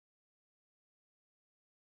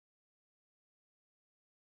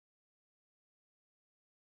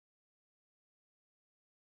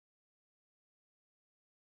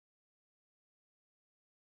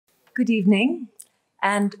Good evening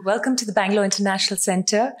and welcome to the Bangalore International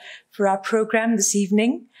Centre for our program this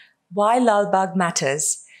evening, Why Lalbagh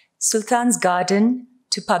Matters, Sultans Garden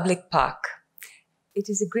to Public Park. It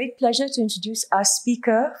is a great pleasure to introduce our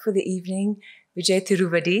speaker for the evening, Vijay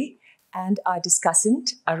Thiruvady, and our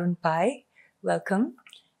discussant, Arun Pai. Welcome.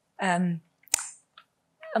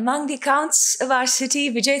 Among the accounts of our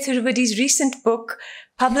city, Vijay Thiruvady's recent book,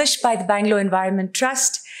 published by the Bangalore Environment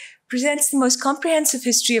Trust, presents the most comprehensive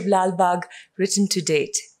history of Lalbagh written to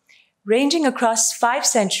date. Ranging across 5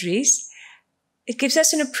 centuries, it gives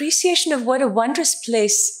us an appreciation of what a wondrous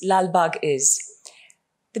place Lalbagh is.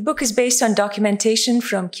 The book is based on documentation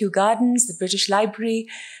from Kew Gardens, the British Library,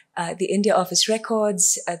 the India Office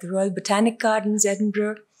Records, the Royal Botanic Gardens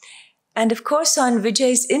Edinburgh, and of course on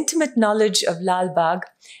Vijay's intimate knowledge of Lalbagh,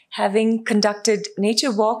 having conducted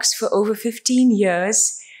nature walks for over 15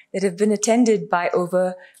 years that have been attended by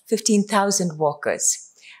over 15,000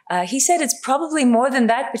 walkers. He said it's probably more than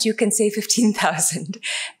that, but you can say 15,000.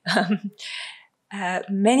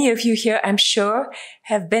 Many of you here, I'm sure,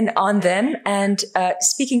 have been on them. And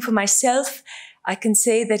speaking for myself, I can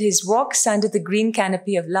say that his walks under the green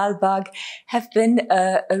canopy of Lalbagh have been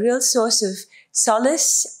a real source of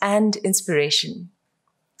solace and inspiration.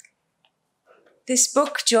 This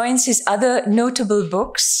book joins his other notable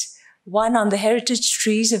books, one on the heritage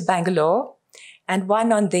trees of Bangalore, and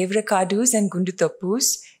one on Devrakadus and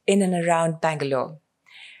Gunduthoppus in and around Bangalore.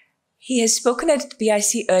 He has spoken at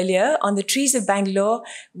BIC earlier on the trees of Bangalore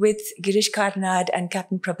with Girish Karnad and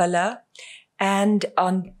Captain Prabhala, and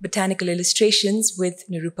on botanical illustrations with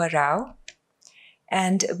Nirupa Rao.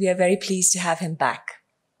 And we are very pleased to have him back.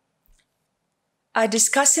 Our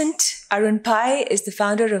discussant, Arun Pai, is the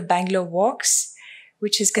founder of Bangalore Walks,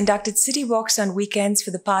 which has conducted city walks on weekends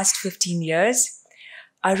for the past 15 years.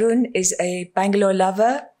 Arun is a Bangalore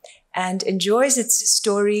lover and enjoys its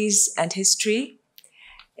stories and history.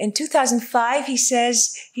 In 2005, he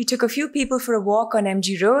says he took a few people for a walk on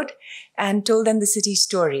MG Road and told them the city's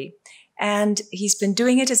story. And he's been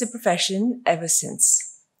doing it as a profession ever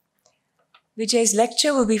since. Vijay's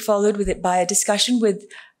lecture will be followed by a discussion with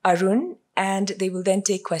Arun, and they will then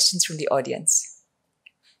take questions from the audience.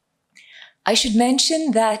 I should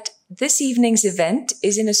mention that this evening's event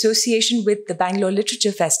is in association with the Bangalore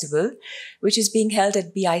Literature Festival, which is being held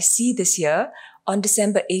at BIC this year on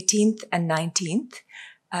December 18th and 19th.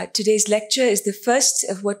 Today's lecture is the first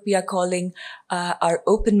of what we are calling our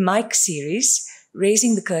open mic series,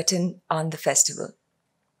 Raising the Curtain on the Festival.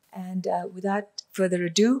 And without further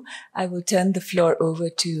ado, I will turn the floor over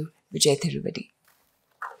to Vijay Thiruvady.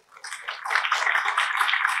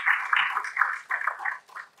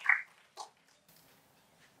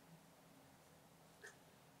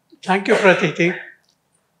 Thank you, Pratiti.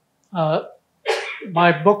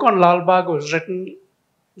 My book on Lalbagh was written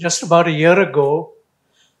just about a year ago,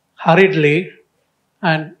 hurriedly,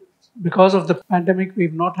 and because of the pandemic,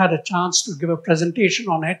 we've not had a chance to give a presentation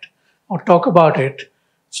on it or talk about it.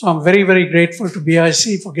 So I'm very, very grateful to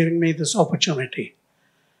BIC for giving me this opportunity.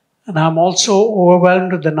 And I'm also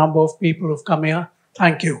overwhelmed with the number of people who've come here.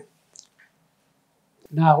 Thank you.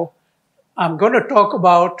 Now, I'm going to talk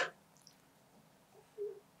about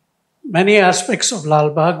many aspects of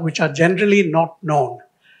Lalbagh which are generally not known.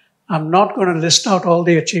 I'm not going to list out all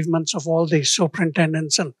the achievements of all the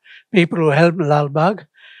superintendents and people who helped Lalbagh,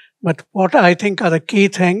 but what I think are the key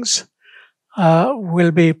things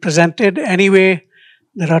will be presented. Anyway,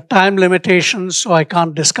 there are time limitations, so I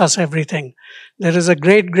can't discuss everything. There is a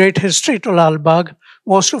great, great history to Lalbagh.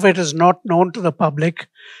 Most of it is not known to the public.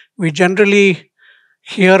 We generally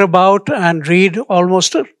hear about and read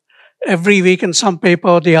almost every week in some paper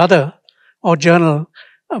or the other, or journal,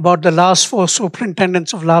 about the last 4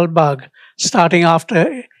 superintendents of Lalbagh, starting after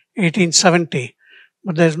 1870.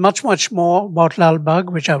 But there's much, much more about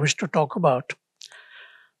Lalbagh, which I wish to talk about.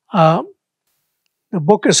 The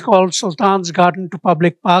book is called Sultans Garden to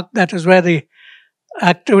Public Park. That is where the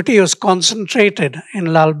activity was concentrated in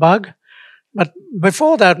Lalbagh. But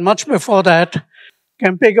before that, much before that,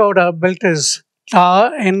 Kempegowda built his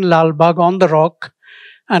tower in Lalbagh on the rock,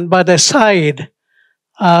 and by the side,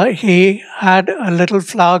 he had a little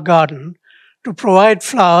flower garden to provide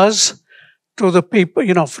flowers to the people,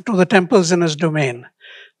 to the temples in his domain.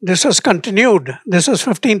 This was continued. This was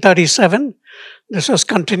 1537. This was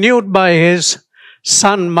continued by his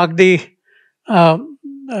son, Magdi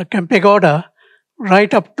Kempegowda,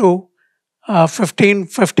 right up to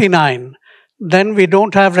 1559. Then we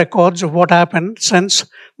don't have records of what happened since,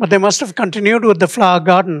 but they must have continued with the flower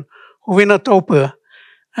garden, Huvinathopu.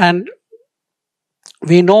 And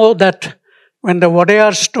we know that when the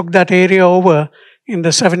Wadayars took that area over in the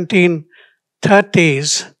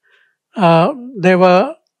 1730s, there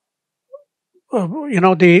were,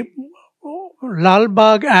 the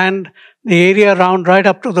Lalbagh and the area around right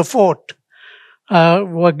up to the fort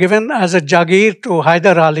were given as a Jagir to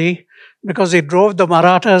Haider Ali because he drove the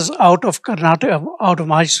Marathas out of Karnataka, out of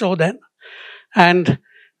Mysore then. And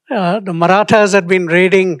the Marathas had been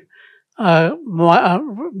raiding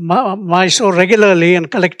Mysore regularly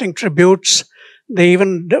and collecting tributes. They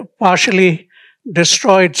even partially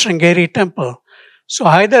destroyed Sringeri temple. So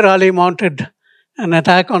Haider Ali mounted an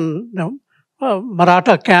attack on the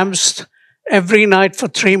Maratha camps every night for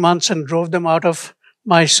 3 months and drove them out of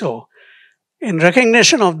Mysore. In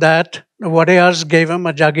recognition of that, the Wadayars gave him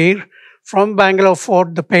a Jagir from Bangalore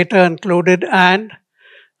fort, the Peta included, and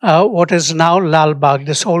what is now Lalbagh,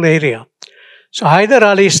 this whole area. So Haider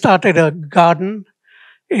Ali started a garden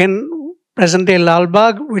in present-day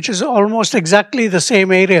Lalbagh, which is almost exactly the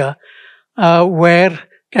same area where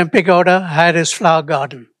Kempegowda had his flower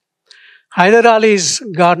garden. Haider Ali's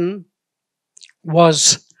garden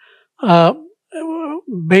was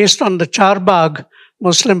based on the Charbagh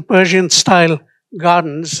Muslim Persian style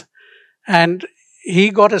gardens, and he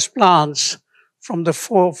got his plants from the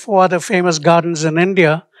four other famous gardens in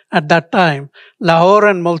India at that time: Lahore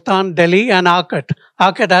and Multan, Delhi, and Arcot.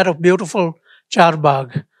 Arcot had a beautiful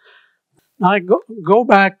Charbagh. Now I go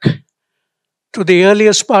back to the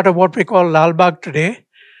earliest part of what we call Lalbagh today.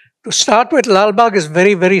 To start with, Lalbagh is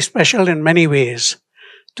very, very special in many ways.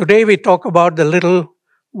 Today we talk about the little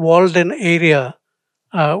walled-in area,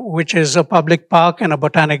 which is a public park and a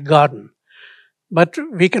botanic garden. But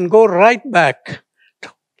we can go right back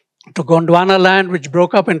to Gondwana land, which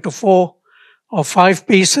broke up into 4 or 5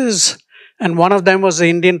 pieces, and one of them was the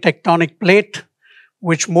Indian tectonic plate,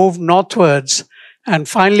 which moved northwards and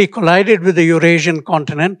finally collided with the Eurasian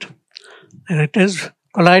continent. There it is,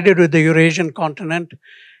 collided with the Eurasian continent,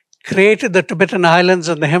 created the Tibetan Highlands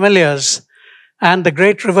and the Himalayas, and the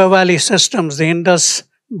great river valley systems, the Indus,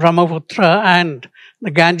 Brahmaputra, and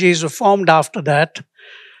the Ganges were formed after that.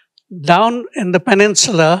 Down in the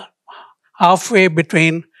peninsula, halfway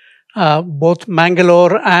between both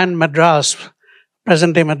Bangalore and Madras,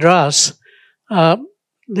 present-day Madras,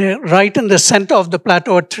 right in the center of the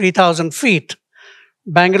plateau at 3,000 feet,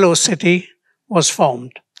 Bangalore city was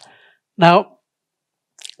formed. Now,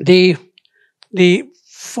 the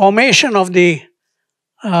formation of the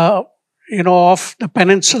of the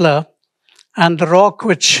peninsula and the rock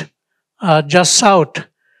which just south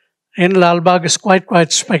in Lalbagh is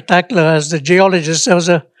quite spectacular. As the geologist, there was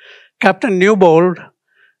a Captain Newbold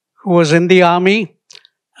who was in the army,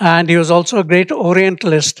 and he was also a great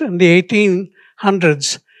Orientalist. In the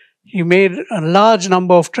 1800s, he made a large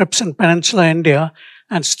number of trips in Peninsular India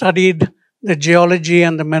and studied the geology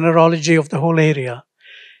and the mineralogy of the whole area.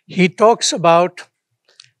 He talks about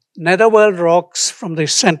netherworld rocks from the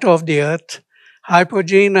center of the earth,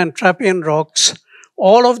 hypogene and trappean rocks,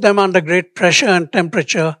 all of them under great pressure and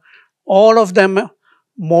temperature, all of them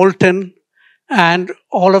molten, and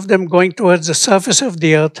all of them going towards the surface of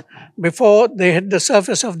the earth. Before they hit the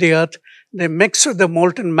surface of the earth, they mix with the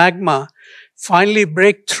molten magma, finally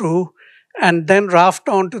break through, and then raft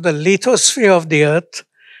onto the lithosphere of the earth,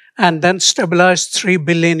 and then stabilize 3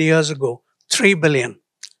 billion years ago. 3 billion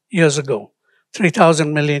years ago.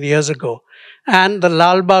 3,000 million years ago. And the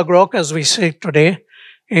Lalbagh rock, as we say today,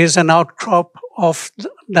 is an outcrop of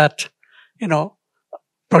that,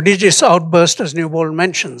 prodigious outburst, as Newbold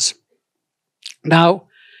mentions. Now,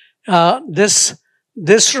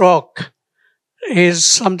 this rock is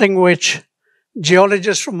something which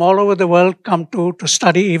geologists from all over the world come to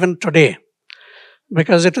study even today,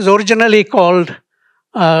 because it was originally called,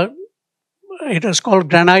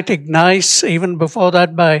 granitic gneiss, even before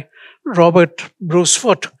that by Robert Bruce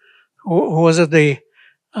Foote, who was at the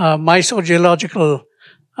Mysore Geological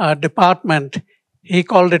Department. He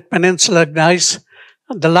called it Peninsular Gneiss.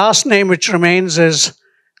 The last name which remains is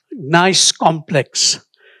gneiss complex.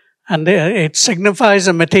 And it signifies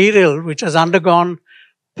a material which has undergone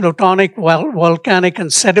plutonic, volcanic,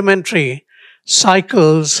 and sedimentary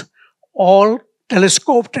cycles, all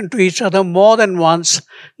telescoped into each other more than once,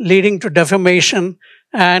 leading to deformation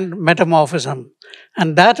and metamorphism.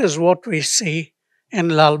 And that is what we see in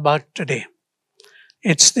Lalbagh today.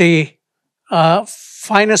 It's the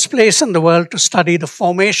finest place in the world to study the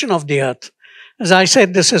formation of the earth. As I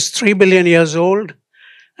said, this is 3 billion years old,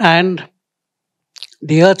 and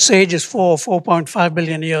the Earth's age is 4.5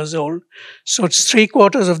 billion years old. So it's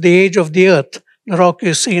 3/4 of the age of the Earth, the rock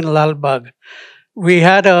you see in Lalbagh. We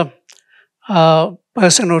had a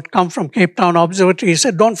person who had come from Cape Town Observatory. He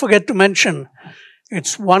said, don't forget to mention,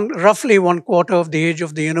 it's roughly 1/4 of the age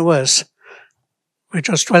of the universe, which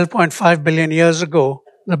was 12.5 billion years ago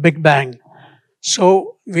the Big Bang.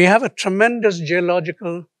 So we have a tremendous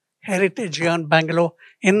geological heritage here in Bangalore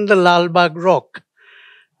in the Lalbagh rock,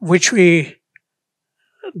 which we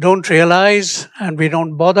don't realize and we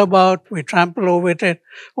don't bother about. We trample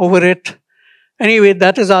over it. Anyway,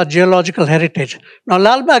 that is our geological heritage. Now,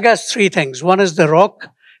 Lalbagh has three things. One is the rock,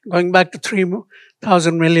 going back to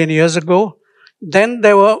 3,000 million years ago. Then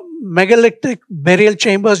there were megalithic burial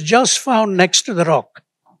chambers just found next to the rock.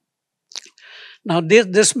 Now,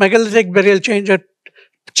 this megalithic burial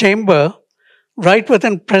chamber, right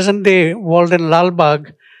within present-day Walden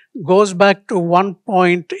Lalbagh, goes back to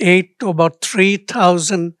 1.8 to about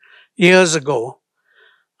 3,000 years ago.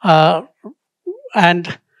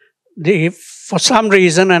 And for some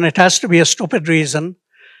reason, and it has to be a stupid reason,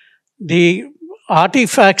 the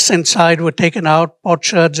artifacts inside were taken out,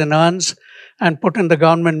 potsherds and urns, and put in the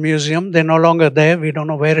government museum. They're no longer there. We don't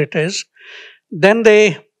know where it is. Then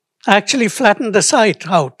they actually flattened the site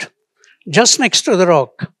out, just next to the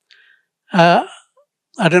rock. I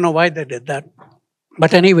don't know why they did that.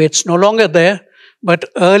 But anyway, it's no longer there. But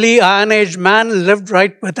early Iron Age man lived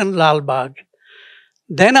right within Lalbagh.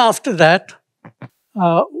 Then after that,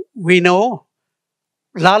 we know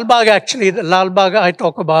Lalbagh, actually, the Lalbagh I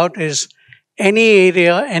talk about is any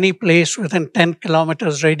area, any place within 10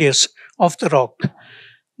 kilometers radius of the rock.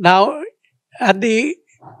 Now, at the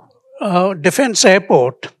Defence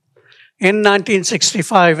Airport in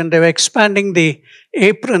 1965, when they were expanding the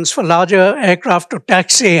aprons for larger aircraft to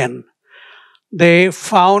taxi in, they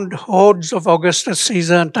found hordes of Augustus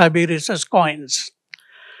Caesar and Tiberius's coins,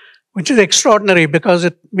 which is extraordinary because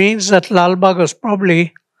it means that Lalbagh was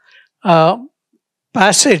probably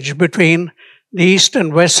passage between the east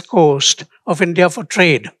and west coast of India for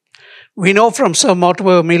trade. We know from Sir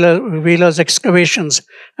Mortimer Wheeler's excavations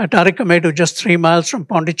at Arikamedu, just 3 miles from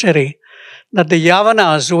Pondicherry, that the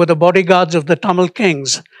Yavanas, who were the bodyguards of the Tamil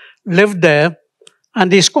kings, lived there, and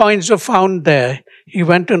these coins were found there. He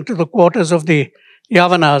went into the quarters of the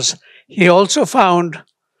Yavanas. He also found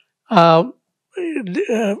arezzo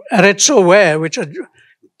ware, which are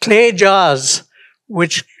clay jars,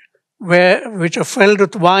 which are filled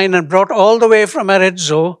with wine and brought all the way from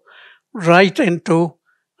Arezzo right into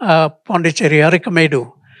Pondicherry,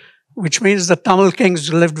 Arikamedu, which means the Tamil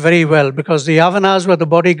kings lived very well because the Yavanas were the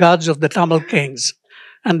bodyguards of the Tamil kings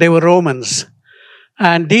and they were Romans.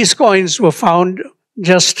 And these coins were found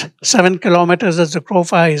just 7 kilometers as the crow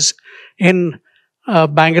flies in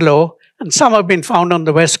Bangalore, and some have been found on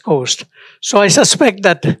the west coast. So I suspect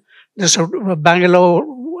that this Bangalore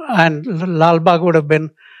and Lalbagh would have been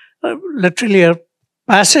literally a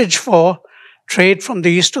passage for trade from the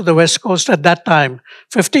east to the west coast at that time,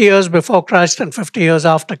 50 years before Christ and 50 years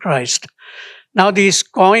after Christ. Now, these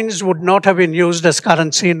coins would not have been used as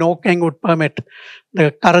currency. No king would permit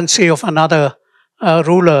the currency of another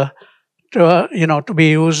ruler to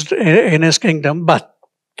be used in his kingdom. But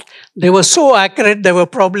they were so accurate, they were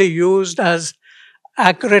probably used as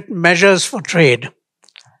accurate measures for trade.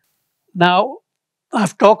 Now,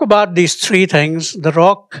 I've talked about these three things, the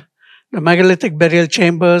rock, the megalithic burial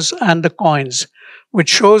chambers, and the coins, which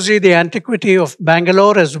shows you the antiquity of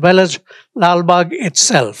Bangalore as well as Lalbagh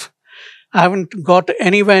itself. I haven't got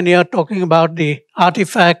anywhere near talking about the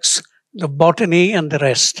artifacts, the botany, and the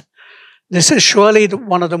rest. This is surely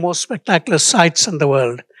one of the most spectacular sites in the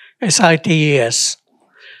world, SITES.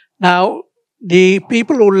 Now, the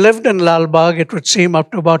people who lived in Lalbagh, it would seem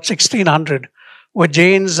up to about 1600, were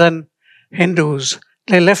Jains and Hindus.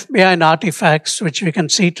 They left behind artifacts, which we can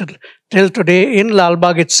see till today in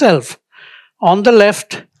Lalbagh itself. On the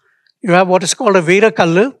left, you have what is called a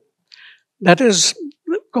Veerakallu. That is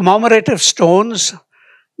commemorative stones,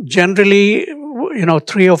 generally,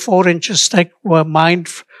 3 or 4 inches thick, were mined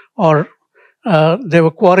or they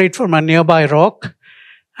were quarried from a nearby rock.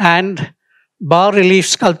 And bas-relief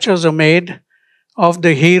sculptures are made of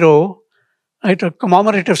the hero,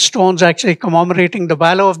 commemorative stones actually commemorating the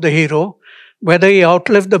valor of the hero, whether he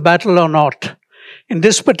outlived the battle or not. In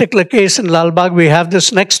this particular case in Lalbagh, we have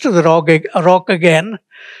this next to the rock again,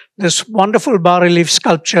 this wonderful bas-relief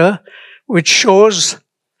sculpture, which shows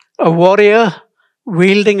a warrior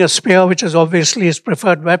wielding a spear, which is obviously his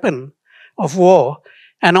preferred weapon of war.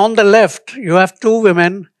 And on the left, you have 2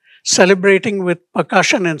 women celebrating with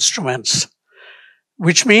percussion instruments,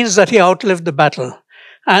 which means that he outlived the battle.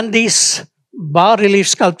 And these bas-relief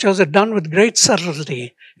sculptures are done with great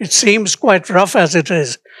subtlety. It seems quite rough as it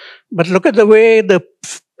is. But look at the way the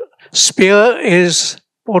spear is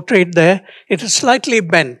portrayed there. It is slightly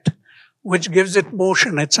bent, which gives it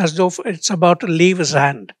motion. It's as though it's about to leave his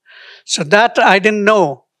hand. So that I didn't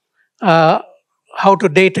know how to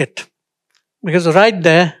date it. Because right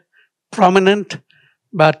there, prominent,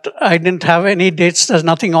 but I didn't have any dates. There's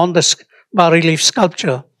nothing on this bas-relief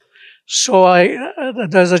sculpture. So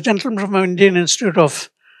there's a gentleman from Indian Institute of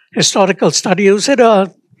Historical Study who said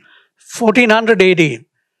 1400 AD.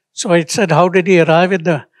 So I said, how did he arrive at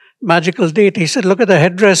the magical date? He said, look at the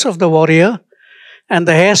headdress of the warrior and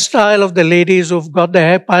the hairstyle of the ladies who've got their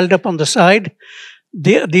hair piled up on the side.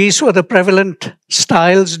 These were the prevalent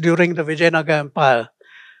styles during the Vijayanagar Empire,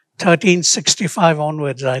 1365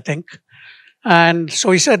 onwards, I think. And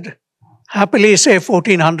so he said, happily say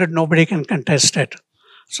 1400, nobody can contest it.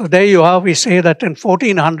 So there you are. We say that in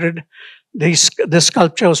 1400, this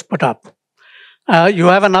sculpture was put up. You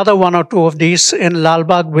have another one or two of these in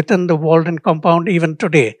Lalbagh within the Walden compound even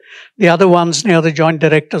today. The other one's near the Joint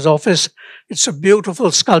Director's office. It's a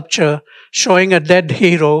beautiful sculpture showing a dead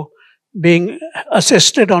hero being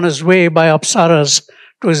assisted on his way by Apsaras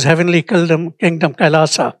to his heavenly kingdom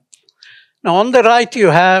Kailasa. Now on the right you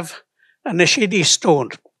have a Nishidi stone.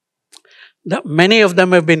 Many of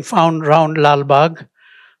them have been found around Lalbagh.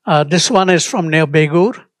 This one is from near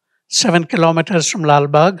Begur, 7 kilometers from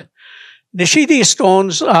Lalbagh. Nishidi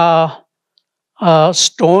stones are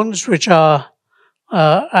stones which are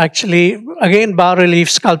actually, again, bas-relief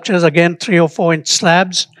sculptures, again 3 or 4 inch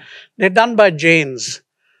slabs. They're done by Jains.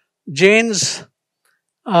 Jains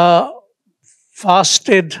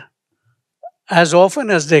fasted as often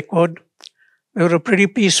as they could. They were a pretty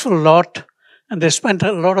peaceful lot, and they spent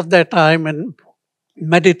a lot of their time in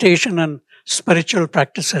meditation and spiritual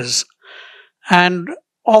practices. And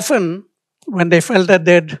often, when they felt that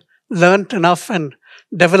they'd learnt enough and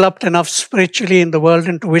developed enough spiritually in the world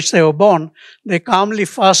into which they were born, they calmly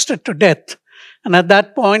fasted to death. And at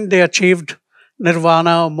that point, they achieved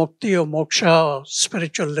nirvana or mukti or moksha or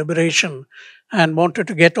spiritual liberation and wanted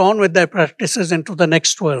to get on with their practices into the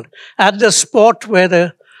next world. At the spot where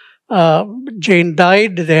the Jain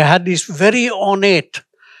died, they had these very ornate,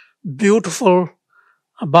 beautiful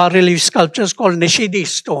bas-relief sculptures called Nishidi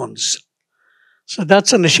stones. So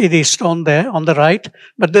that's a Nishidi stone there on the right,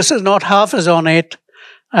 but this is not half as ornate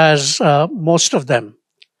as most of them.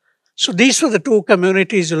 So these were the two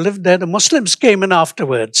communities who lived there. The Muslims came in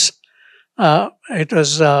afterwards. It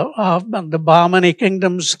was the Bahmani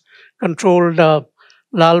kingdoms controlled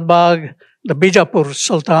Lalbagh, the Bijapur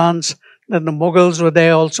sultans. Then the Mughals were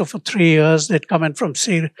there also for 3 years. They'd come in from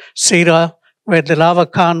Sira, where Dilawar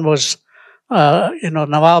Khan was,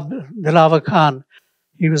 Nawab Dilawar Khan,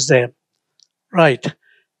 he was there. Right.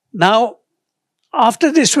 Now, after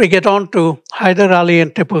this, we get on to Haider Ali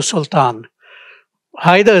and Tipu Sultan.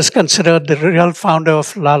 Haider is considered the real founder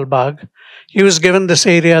of Lalbagh. He was given this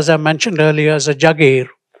area, as I mentioned earlier, as a Jagir.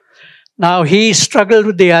 Now, he struggled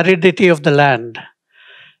with the aridity of the land.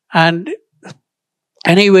 And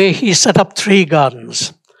anyway, he set up 3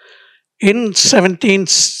 gardens. In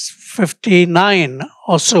 1759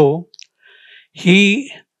 or so, he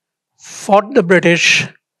fought the British,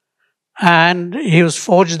 and he was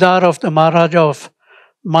Faujdar of the Maharaja of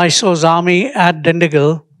Mysore's army at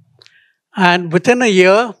Dindigul. And within a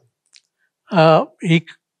year, he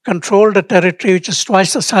controlled a territory which is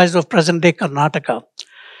twice the size of present-day Karnataka.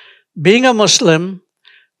 Being a Muslim,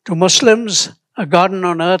 to Muslims, a garden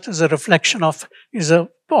on earth is a reflection of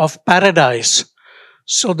paradise.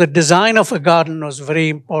 So the design of a garden was very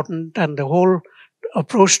important, and the whole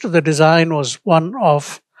approach to the design was one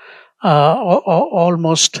of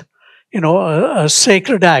almost, a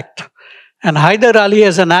sacred act. And Haider Ali,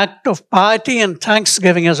 as an act of piety and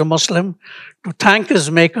thanksgiving as a Muslim, to thank his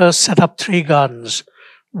maker, set up 3 gardens.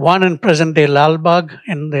 One in present-day Lalbagh,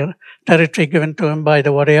 in the territory given to him by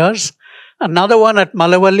the Wadiyars. Another one at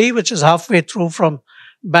Malavalli, which is halfway through from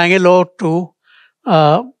Bangalore to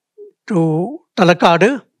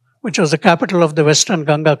Talakadu, which was the capital of the Western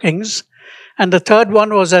Ganga kings. And the third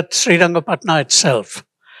one was at Srirangapatna itself.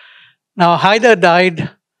 Now, Haider died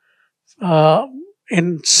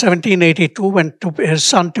in 1782 when his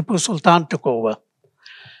son Tipu Sultan took over.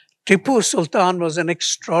 Tipu Sultan was an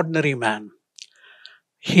extraordinary man.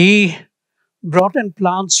 He brought in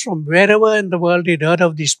plants from wherever in the world he'd heard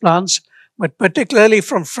of these plants, but particularly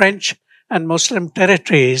from French and Muslim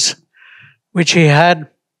territories, which he had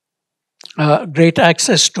great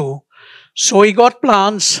access to. So he got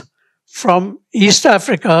plants from East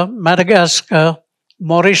Africa, Madagascar,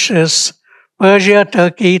 Mauritius, Persia,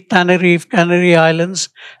 Turkey, Tenerife, Canary Islands,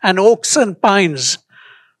 and oaks and pines.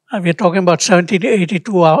 We're talking about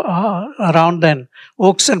 1782 around then.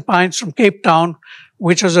 Oaks and pines from Cape Town,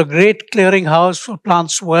 which was a great clearinghouse for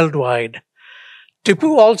plants worldwide.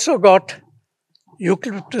 Tipu also got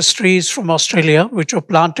eucalyptus trees from Australia, which were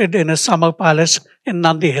planted in a summer palace in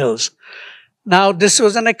Nandi Hills. Now, this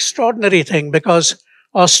was an extraordinary thing because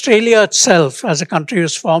Australia itself as a country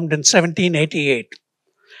was formed in 1788.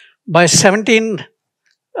 By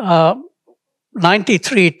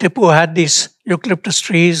 1793, Tipu had these eucalyptus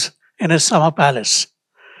trees in his summer palace.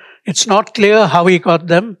 It's not clear how he got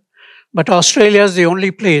them, but Australia is the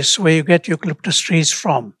only place where you get eucalyptus trees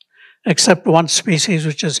from, except one species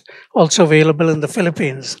which is also available in the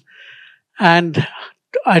Philippines. And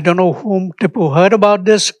I don't know whom Tipu heard about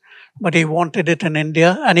this, but he wanted it in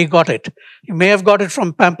India and he got it. He may have got it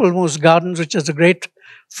from Pamplemousse Gardens, which is a great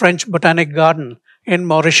French botanic garden in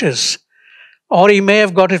Mauritius. Or he may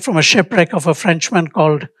have got it from a shipwreck of a Frenchman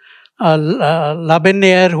called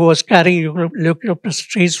Labiniere, who was carrying eucalyptus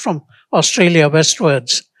trees from Australia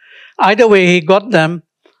westwards. Either way, he got them,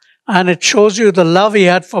 and it shows you the love he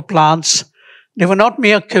had for plants. They were not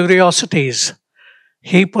mere curiosities.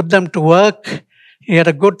 He put them to work. He had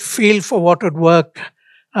a good feel for what would work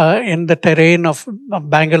in the terrain of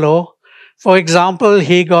Bangalore. For example,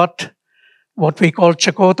 he got what we call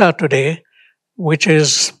chakota today, which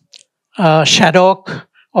is shaddock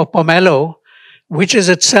or pomelo, which is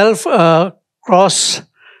itself a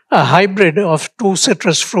hybrid of two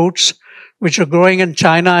citrus fruits which were growing in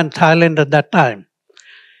China and Thailand at that time.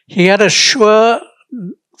 He had a sure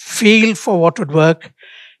feel for what would work.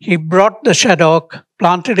 He brought the shaddock,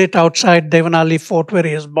 planted it outside Devanali Fort where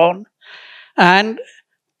he was born, and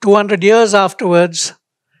 200 years afterwards,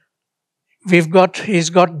 he's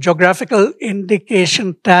got geographical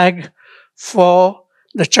indication tag for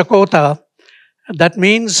the chakota. That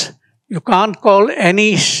means you can't call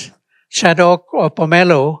any shaddock or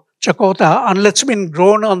pomelo chakota unless it's been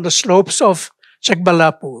grown on the slopes of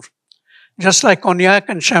Chikballapur. Just like cognac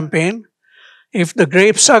and champagne, if the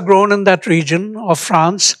grapes are grown in that region of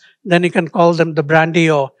France, then you can call them the brandy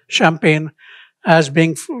or champagne as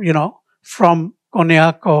being, from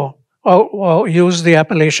cognac or use the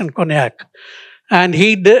appellation cognac. And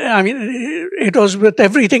he did, it was with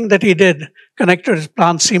everything that he did, connected his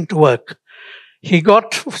plants seemed to work. He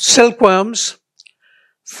got silkworms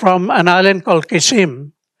from an island called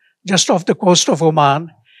Kisim, just off the coast of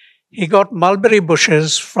Oman. He got mulberry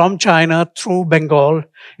bushes from China through Bengal.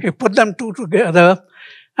 He put them two together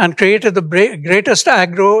and created the greatest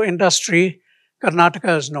agro industry Karnataka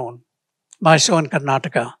has known, Mysore and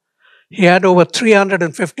Karnataka. He had over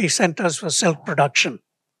 350 centers for silk production.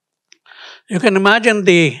 You can imagine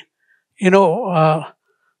the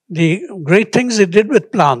great things he did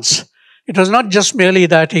with plants. It was not just merely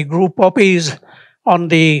that he grew poppies on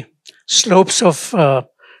the slopes of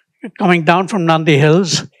coming down from Nandi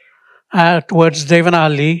Hills towards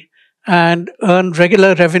Devanali and earned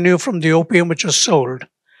regular revenue from the opium which was sold.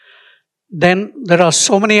 Then there are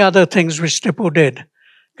so many other things which Tipu did,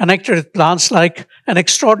 connected with plants, like an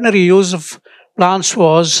extraordinary use of plants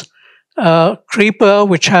was creeper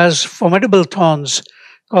which has formidable thorns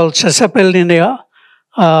called Caesalpinia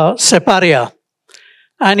separia.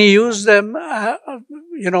 And he used them,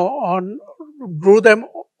 grew them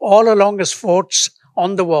all along his forts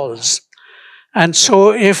on the walls. And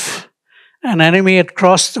so if an enemy had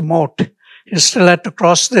crossed the moat, he still had to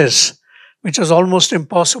cross this, which was almost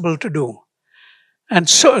impossible to do. And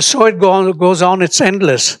so it goes on, it's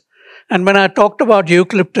endless. And when I talked about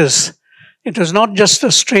eucalyptus, it was not just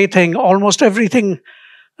a stray thing. Almost everything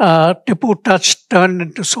Tipu touched turned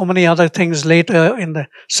into so many other things later in the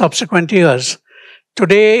subsequent years.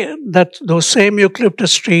 Today, those same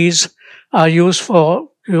eucalyptus trees are used for,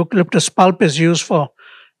 eucalyptus pulp is used for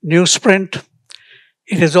newsprint.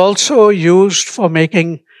 It is also used for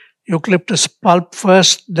making eucalyptus pulp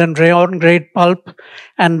first, then rayon grade pulp,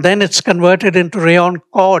 and then it's converted into rayon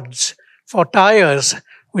cords for tires,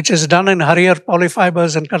 which is done in Harrier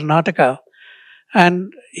Polyfibers in Karnataka.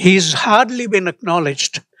 And he's hardly been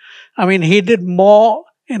acknowledged. He did more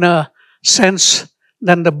in a sense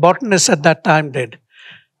than the botanists at that time did.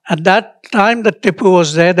 At that time that Tipu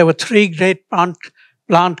was there were three great plant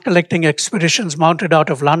collecting expeditions mounted out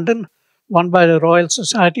of London, one by the Royal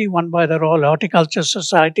Society, one by the Royal Horticulture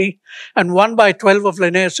Society, and one by 12 of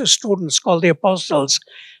Linnaeus' students called the Apostles.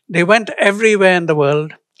 They went everywhere in the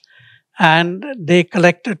world, and they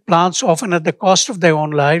collected plants often at the cost of their own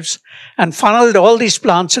lives and funneled all these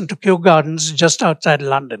plants into Kew Gardens just outside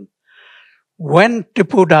London. When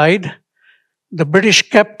Tipu died, the British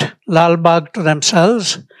kept Lalbagh to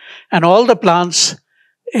themselves, and all the plants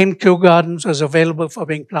in Kew Gardens was available for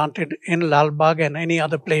being planted in Lalbagh and any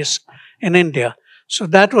other place in India. So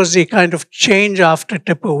that was the kind of change after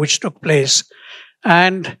Tipu which took place.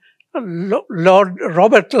 And Lord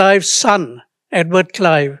Robert Clive's son, Edward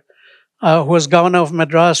Clive, who was governor of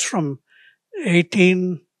Madras from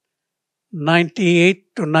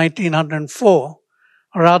 1898 to 1904,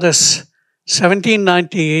 or rather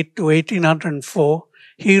 1798 to 1804,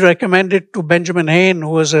 he recommended to Benjamin Heyne, who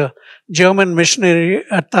was a German missionary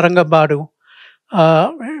at Tarangabadu,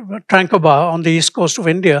 Tranquebar on the east coast of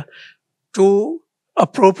India, to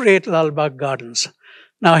appropriate Lalbagh Gardens.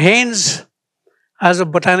 Now, Heyne's has a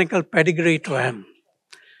botanical pedigree to him.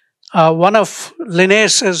 One of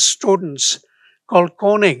Linnaeus's students, called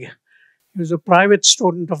Koenig, he was a private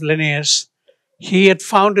student of Linnaeus. He had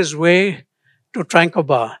found his way to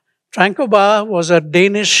Tranquebar. Tranquebar was a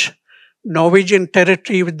Danish-Norwegian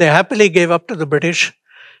territory which they happily gave up to the British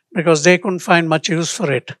because they couldn't find much use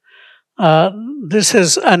for it. This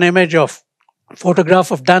is an image of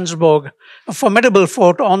photograph of Dansborg, a formidable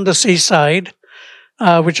fort on the seaside,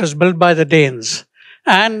 which was built by the Danes.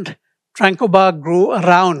 And Tranquebar grew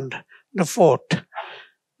around the fort.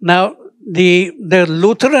 Now, the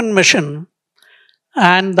Lutheran mission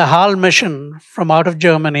and the Hall mission from out of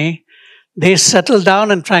Germany, they settled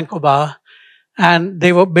down in Tranquebar, and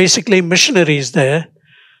they were basically missionaries there.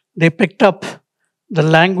 They picked up the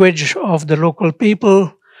language of the local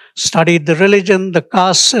people, studied the religion, the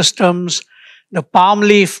caste systems, the palm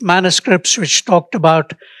leaf manuscripts which talked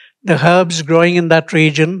about the herbs growing in that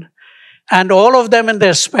region. And all of them in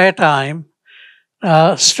their spare time,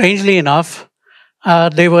 strangely enough,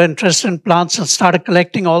 they were interested in plants and started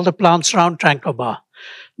collecting all the plants around Tranquebar.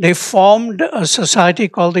 They formed a society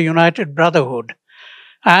called the United Brotherhood.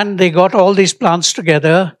 And they got all these plants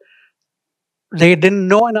together. They didn't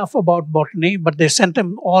know enough about botany, but they sent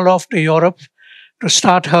them all off to Europe to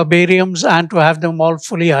start herbariums and to have them all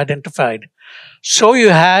fully identified. So you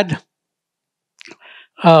had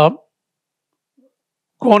Koenig,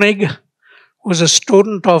 who was a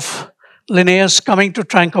student of Linnaeus, coming to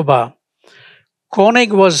Tranquebar.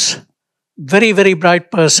 Koenig was a very, very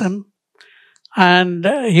bright person, and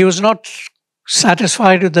he was not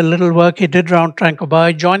satisfied with the little work he did around Tranquebar.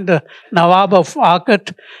 He joined the Nawab of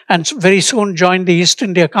Arcot and very soon joined the East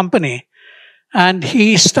India Company. And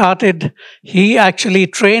he actually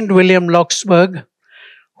trained William Loxberg,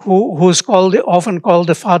 who's often called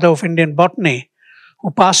the father of Indian botany,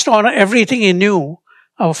 who passed on everything he knew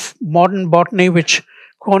of modern botany, which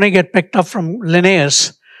Koenig had picked up from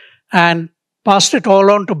Linnaeus, and passed it all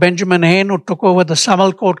on to Benjamin Heyne, who took over the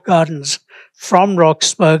Samalkot Gardens from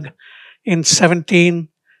Roxburgh in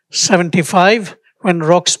 1775, when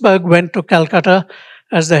Roxburgh went to Calcutta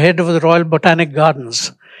as the head of the Royal Botanic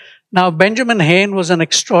Gardens. Now, Benjamin Heyne was an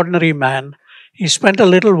extraordinary man. He spent a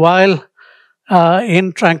little while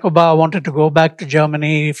in Tranquebar, wanted to go back to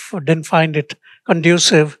Germany, didn't find it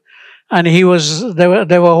conducive. And there were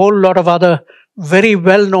a whole lot of other very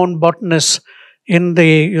well-known botanists in the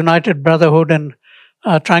United Brotherhood, and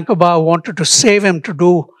Tranquebar wanted to save him to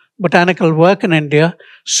do botanical work in India,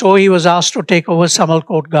 so he was asked to take over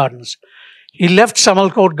Samalkot Gardens. He left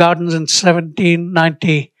Samalkot Gardens in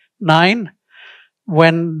 1799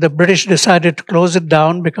 when the British decided to close it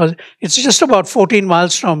down because it's just about 14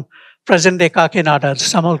 miles from present-day Kakinada,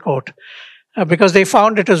 Samalkot, because they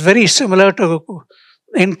found it was very similar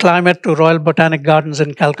in climate to Royal Botanic Gardens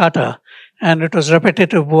in Calcutta, and it was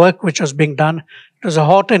repetitive work which was being done. It was a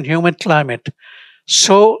hot and humid climate.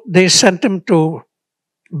 So they sent him to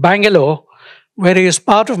Bangalore, where he was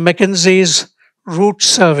part of Mackenzie's route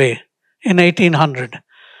survey in 1800.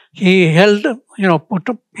 He held,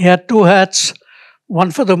 he had two hats,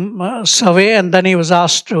 one for the survey, and then he was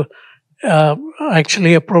asked to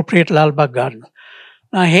actually appropriate Lalbagh Garden.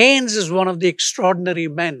 Now, Haynes is one of the extraordinary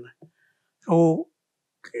men who,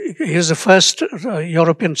 he was the first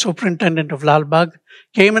European superintendent of Lalbagh,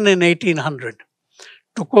 came in 1800,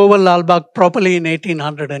 took over Lalbagh properly in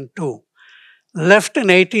 1802, left in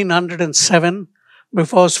 1807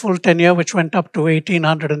 before his full tenure, which went up to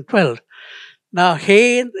 1812. Now,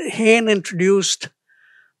 Heyne introduced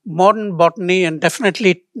modern botany and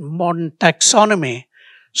definitely modern taxonomy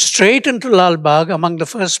straight into Lalbagh, among the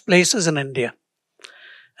first places in India.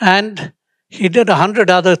 And he did 100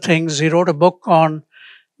 other things. He wrote a book on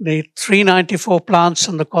the 394 plants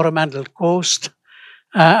on the Coromandel coast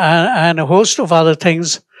and a host of other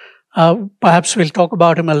things. Perhaps we'll talk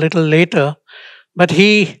about him a little later. But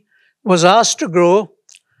he was asked to grow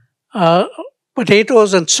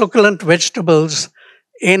potatoes and succulent vegetables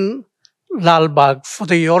in Lalbagh for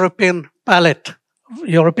the European palate,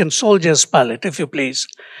 European soldier's palate, if you please.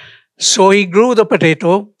 So he grew the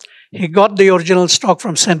potato. He got the original stock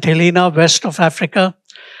from St. Helena, west of Africa,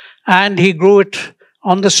 and he grew it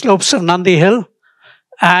on the slopes of Nandi Hill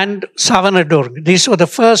and Savanadurg. These were the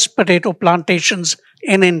first potato plantations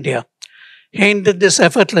in India. Heyne did this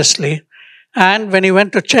effortlessly. And when he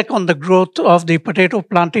went to check on the growth of the potato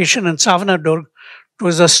plantation in Savanadurg, to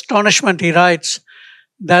his astonishment, he writes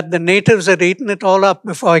that the natives had eaten it all up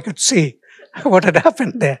before I could see what had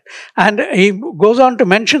happened there. And he goes on to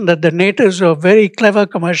mention that the natives were very clever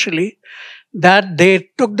commercially, that they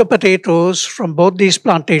took the potatoes from both these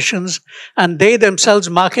plantations and they themselves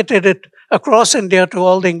marketed it across India to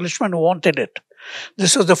all the Englishmen who wanted it.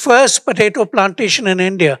 This was the first potato plantation in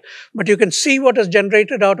India, but you can see what is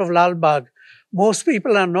generated out of Lalbagh. Most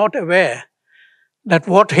people are not aware that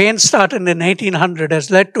what Heyne started in 1800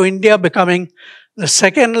 has led to India becoming the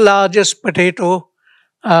second largest potato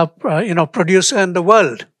producer in the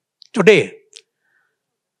world today.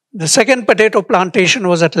 The second potato plantation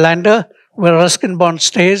was at Lander, where Ruskin Bond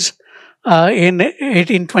stays, in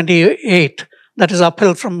 1828. That is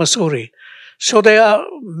uphill from Missouri. So there are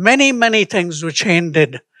many, many things which Heyne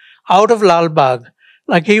did out of Lalbagh.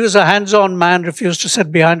 Like he was a hands-on man, refused to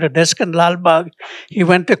sit behind a desk in Lalbagh. He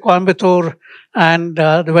went to Coimbatore and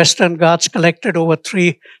the Western Ghats, collected over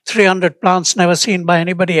 300 plants never seen by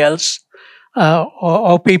anybody else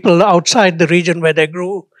or people outside the region where they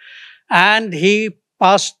grew. And he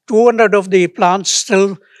passed 200 of the plants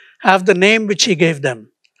still have the name which he gave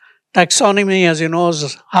them. Taxonomy, as you know,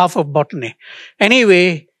 is half of botany.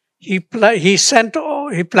 Anyway, he planned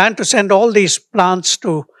to send all these plants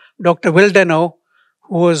to Dr. Willdenow,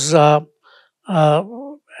 who was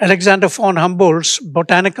Alexander von Humboldt's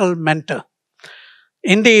botanical mentor.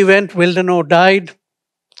 In the event, Willdenow died.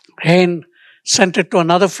 Heyne sent it to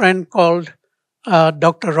another friend called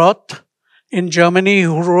Dr. Roth in Germany,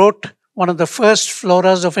 who wrote one of the first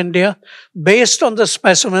floras of India based on the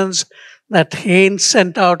specimens that Heyne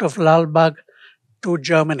sent out of Lalbagh to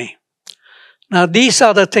Germany. Now, these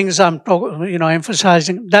are the things I'm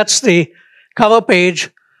emphasizing. That's the cover page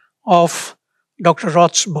of Dr.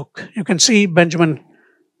 Roth's book. You can see Benjamin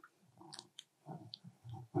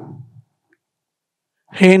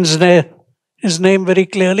Heyne's his name very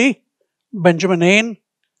clearly, Benjamin Heyne,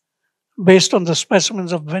 based on the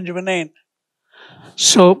specimens of Benjamin Heyne.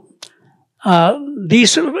 So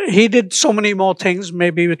he did so many more things.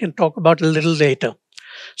 Maybe we can talk about a little later.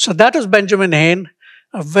 So that was Benjamin Heyne,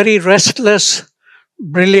 a very restless,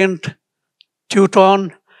 brilliant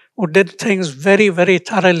Teuton who did things very, very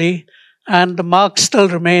thoroughly, and the mark still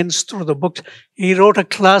remains through the books. He wrote a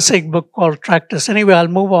classic book called Tractus. Anyway, I'll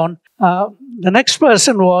move on. The next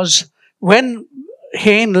person was, when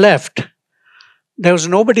Heyne left, there was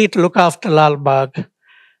nobody to look after Lalbagh,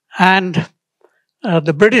 and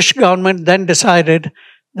the British government then decided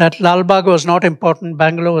that Lalbagh was not important,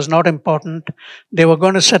 Bangalore was not important. They were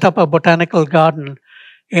going to set up a botanical garden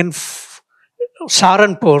in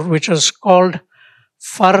Saharanpur, which was called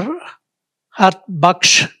Farhat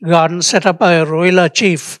Baksh Garden, set up by a Rohilla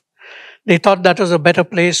chief. They thought that was a better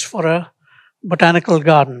place for a botanical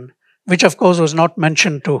garden, which of course was not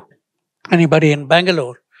mentioned to anybody in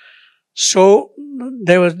Bangalore. So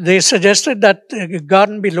they suggested that the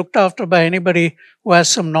garden be looked after by anybody who has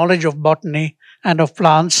some knowledge of botany and of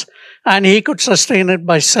plants, and he could sustain it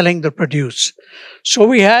by selling the produce. So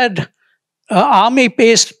we had an army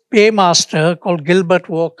paymaster called Gilbert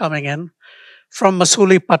Waugh coming in from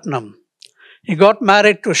Masulipattnam. He got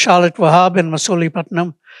married to Charlotte Wahab in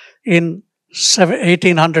Masulipattnam in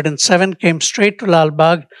 1807, came straight to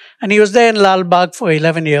Lalbagh, and he was there in Lalbagh for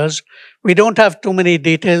 11 years. We don't have too many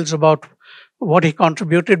details about what he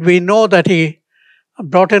contributed. We know that he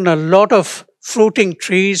brought in a lot of fruiting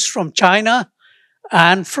trees from China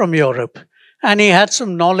and from Europe. And he had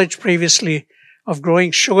some knowledge previously of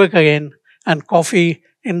growing sugarcane and coffee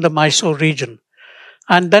in the Mysore region.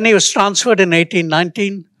 And then he was transferred in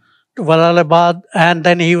 1819 to Vallalabad, and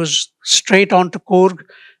then he was straight on to Coorg,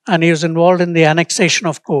 and he was involved in the annexation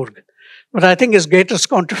of Coorg. But I think his greatest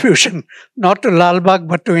contribution, not to Lalbagh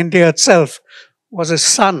but to India itself, was his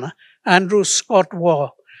son, Andrew Scott Waugh,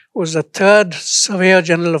 who was the third Surveyor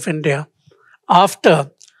General of India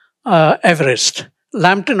after Everest.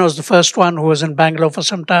 Lambton was the first one, who was in Bangalore for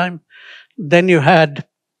some time. Then you had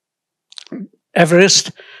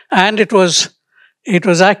Everest, and it was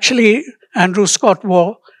actually Andrew Scott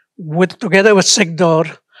Waugh, together with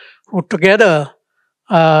Sigdor, who together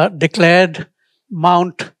declared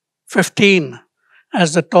Mount 15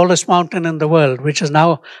 as the tallest mountain in the world, which is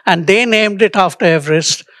now, and they named it after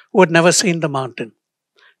Everest, who had never seen the mountain.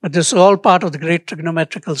 But this is all part of the great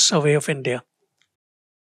trigonometrical survey of India.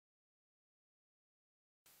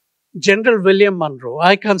 General William Munro,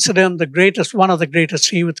 I consider him the greatest, one of the greatest,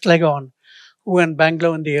 he with Cleghorn, who were in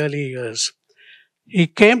Bangalore in the early years. He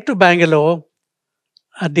came to Bangalore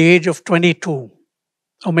at the age of 22,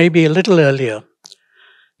 or maybe a little earlier.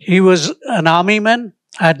 He was an army man,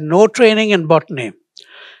 had no training in botany.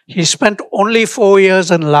 He spent only 4 years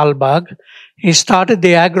in Lalbagh. He started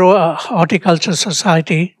the Agro Horticulture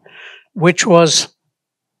Society, which was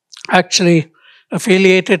actually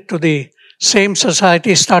affiliated to the same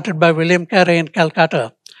society started by William Carey in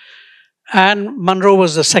Calcutta. And Munro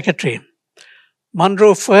was the secretary.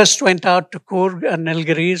 Munro first went out to Coorg and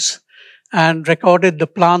Nilgiris and recorded the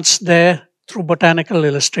plants there through botanical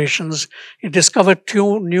illustrations. He discovered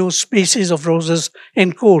 2 new species of roses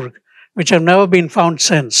in Coorg, which have never been found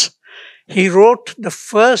since. He wrote the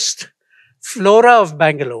first flora of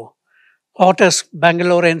Bangalore, Hortus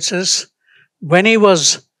bangalorensis, when he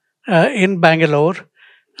was in Bangalore,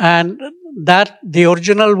 and that the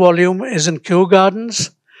original volume is in Kew Gardens,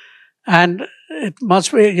 and it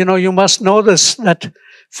must be, you must know this, that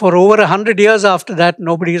for over 100 years after that,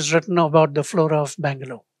 nobody has written about the flora of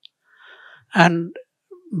Bangalore. And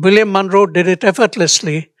William Munro did it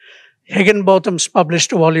effortlessly. Higginbotham's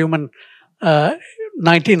published a volume in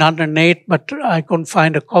 1908, but I couldn't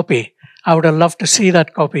find a copy. I would have loved to see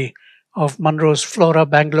that copy of Munro's Flora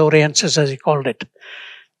Bangalorensis, as he called it.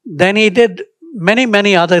 Then he did many,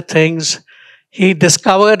 many other things. He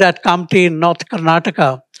discovered at Kamptee in North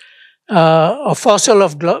Karnataka a fossil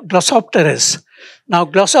of Glossopteris. Now,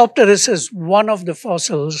 Glossopteris is one of the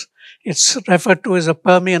fossils. It's referred to as a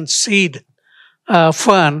Permian seed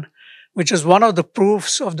fern, which is one of the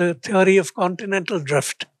proofs of the theory of continental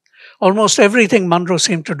drift. Almost everything Munro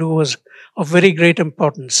seemed to do was of very great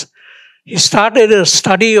importance. He started a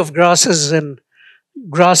study of grasses and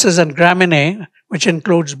graminae, which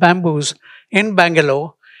includes bamboos, in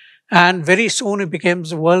Bangalore, and very soon he became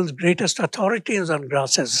the world's greatest authorities on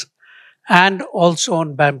grasses and also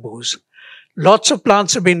on bamboos. Lots of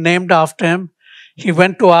plants have been named after him. He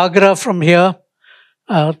went to Agra from here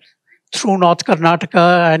through North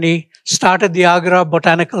Karnataka, and he started the Agra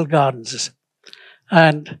Botanical Gardens.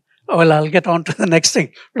 And, well, I'll get on to the next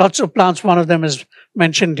thing. Lots of plants, one of them is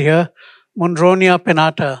mentioned here, Munronia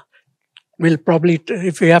pinnata. We'll probably,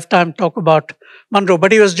 if we have time, talk about Munro.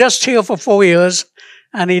 But he was just here for 4 years,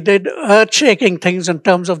 and he did earth-shaking things in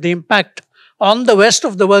terms of the impact on the west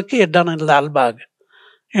of the work he had done in Lalbagh.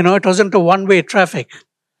 It wasn't a one-way traffic.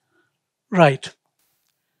 Right.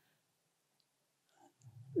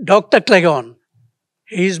 Dr. Cleghorn,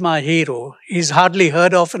 he's my hero. He's hardly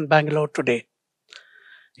heard of in Bangalore today.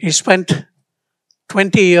 He spent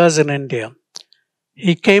 20 years in India.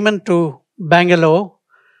 He came into Bangalore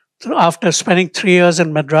after spending 3 years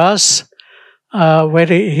in Madras, where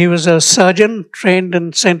he was a surgeon trained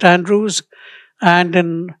in St. Andrews and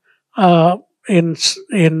in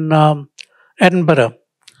Edinburgh.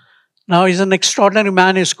 Now he's an extraordinary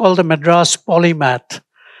man. He's called the Madras Polymath.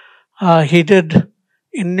 He did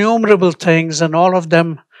innumerable things, and all of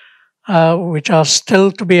them which are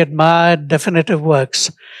still to be admired, definitive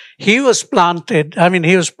works. He was posted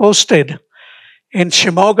in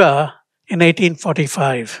Shimoga in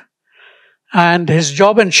 1845. And his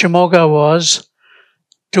job in Shimoga was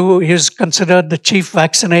he was considered the chief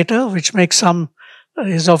vaccinator, which makes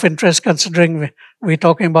is of interest considering we're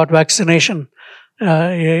talking about vaccination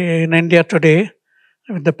in India today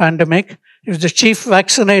with the pandemic. He was the chief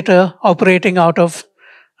vaccinator operating out of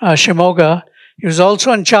Shimoga. He was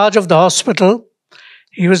also in charge of the hospital.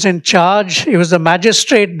 He was the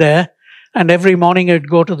magistrate there, and every morning he'd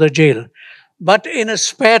go to the jail. But in his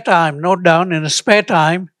spare time, note down, in his spare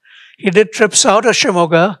time, he did trips out of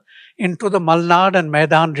Shimoga into the Malnad and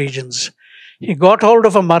Maidan regions. He got hold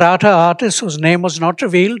of a Maratha artist whose name was not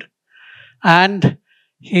revealed, and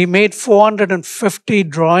he made 450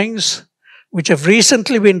 drawings, which have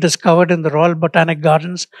recently been discovered in the Royal Botanic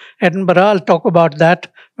Gardens, Edinburgh. I'll talk about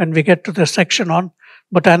that when we get to the section on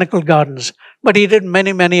botanical gardens. But he did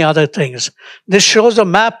many, many other things. This shows a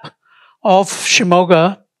map of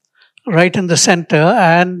Shimoga right in the center,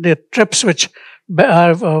 and the trips which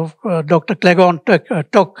Dr. Cleghorn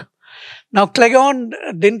took. Now, Cleghorn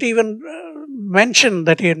didn't even mention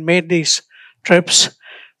that he had made these trips.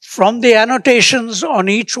 From the annotations on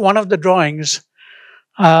each one of the drawings,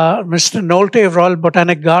 Mr. Nolte of Royal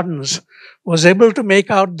Botanic Gardens was able to make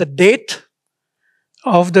out the date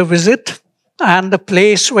of the visit and the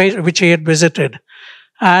place which he had visited.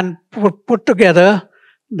 And put together,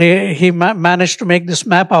 he managed to make this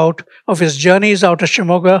map out of his journeys out of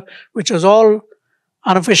Shimoga, which was all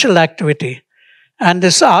unofficial activity. And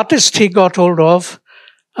this artist he got hold of,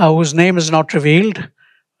 whose name is not revealed,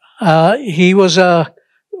 he was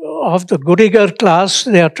of the Gudigar class.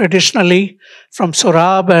 They are traditionally from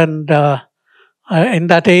Sorab and in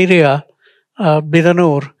that area,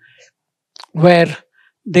 Bidanur, where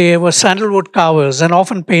they were sandalwood carvers and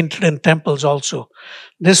often painted in temples also.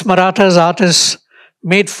 This Maratha's artist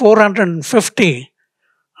made 450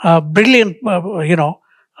 brilliant,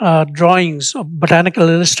 drawings of botanical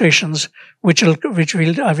illustrations, which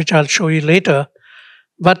I'll show you later.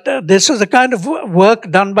 But this was the kind of work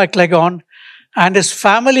done by Cleghorn, and his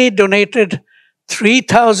family donated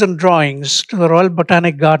 3,000 drawings to the Royal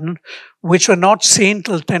Botanic Garden, which were not seen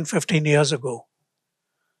till 10, 15 years ago.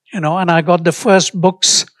 And I got the first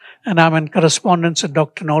books, and I'm in correspondence with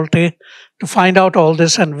Dr. Nolte to find out all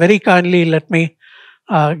this, and very kindly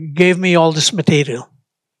gave me all this material.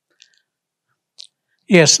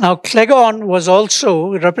 Yes, now Cleghorn was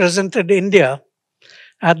also represented India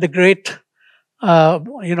at the great, the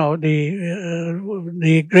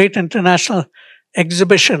great international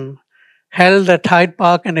exhibition held at Hyde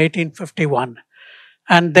Park in 1851.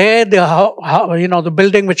 And there, the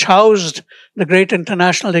building which housed the great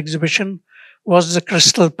international exhibition was the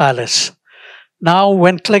Crystal Palace. Now,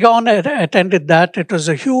 when Cleghorn attended that, it was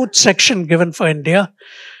a huge section given for India,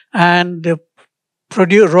 and the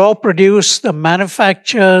raw produce, the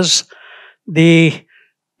manufactures, the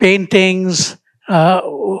paintings,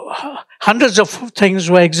 hundreds of things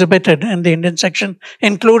were exhibited in the Indian section,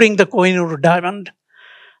 including the Kohinoor diamond.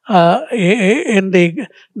 The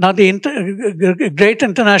Great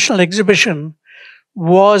International Exhibition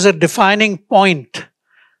was a defining point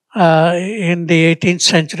in the 18th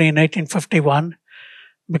century, in 1851,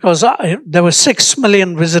 because there were 6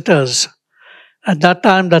 million visitors. At that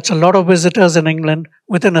time, that's a lot of visitors in England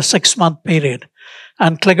within a 6-month period.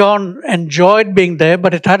 And Cleghorn enjoyed being there,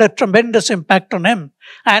 but it had a tremendous impact on him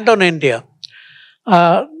and on India.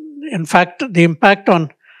 In fact, the impact on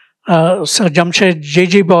Sir Jamshed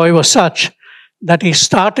Jejeebhoy was such that he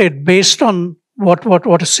started, based on what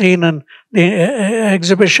is seen in the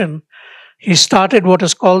exhibition, he started what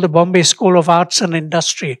is called the Bombay School of Arts and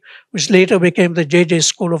Industry, which later became the JJ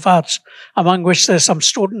School of Arts, among which there's some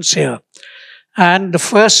students here. And the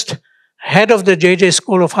first head of the JJ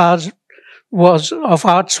School of Arts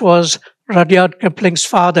was Rudyard Kipling's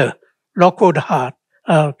father, Lockwood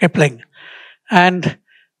Kipling. And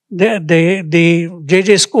the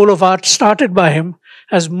JJ School of Art, started by him,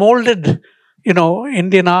 has molded,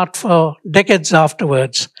 Indian art for decades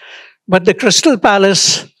afterwards. But the Crystal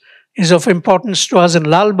Palace is of importance to us in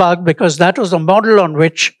Lalbagh because that was the model on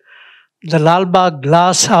which the Lalbagh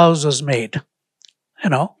glass house was made.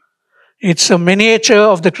 It's a miniature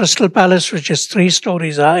of the Crystal Palace, which is 3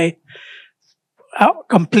 stories high,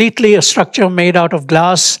 completely a structure made out of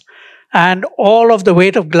glass, and all of the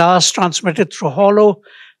weight of glass transmitted through hollow,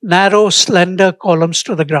 narrow, slender columns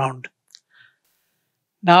to the ground.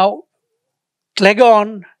 Now,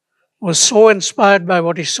 Cleghorn was so inspired by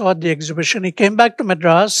what he saw at the exhibition, he came back to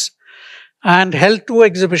Madras and held 2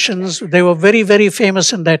 exhibitions. They were very, very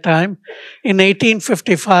famous in their time, in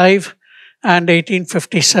 1855 and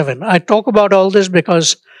 1857. I talk about all this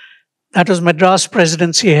because that was Madras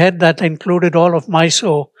Presidency head that included all of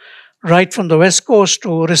Mysore, right from the west coast to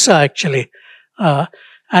Orissa, actually.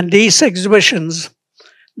 And these exhibitions,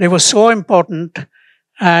 they were so important,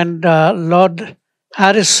 and Lord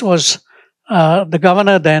Harris was the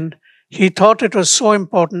governor then. He thought it was so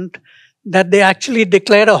important that they actually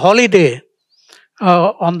declared a holiday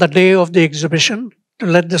on the day of the exhibition to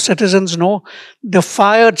let the citizens know. They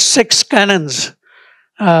fired 6 cannons,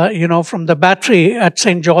 from the battery at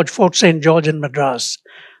Fort St. George in Madras.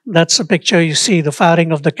 That's the picture you see, the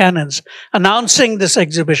firing of the cannons, announcing this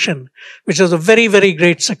exhibition, which was a very, very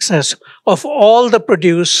great success of all the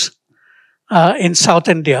produce in South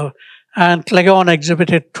India. And Cleghorn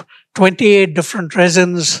exhibited 28 different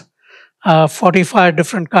resins, 45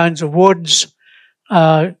 different kinds of woods,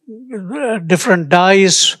 different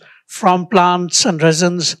dyes from plants and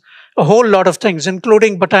resins, a whole lot of things,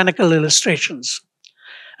 including botanical illustrations.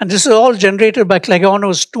 And this is all generated by Cleghorn, who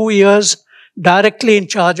was 2 years directly in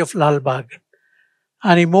charge of Lalbagh.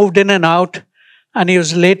 And he moved in and out, and he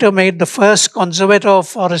was later made the first conservator of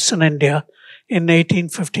forests in India in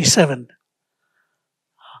 1857.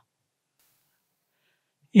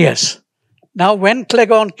 Yes. Now, when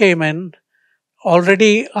Cleghorn came in,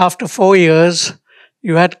 already after 4 years,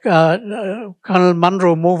 you had Colonel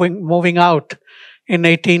Munro moving out in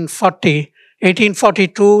 1840.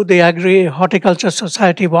 1842, the Agri-Horticulture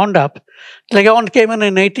Society wound up. Cleghorn came in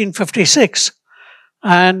 1856,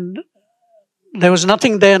 and there was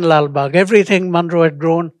nothing there in Lalbagh. Everything Munro had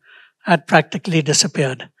grown had practically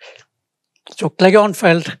disappeared. So Cleghorn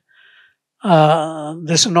felt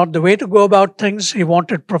this is not the way to go about things. He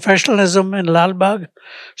wanted professionalism in Lalbagh.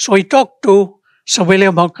 So he talked to Sir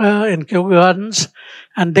William Hooker in Kew Gardens,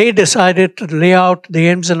 and they decided to lay out the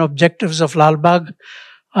aims and objectives of Lalbagh,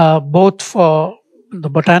 both for the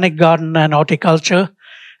Botanic Garden and horticulture,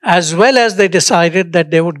 as well as they decided that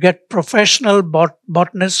they would get professional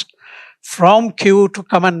botanists from Kew to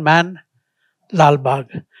come and man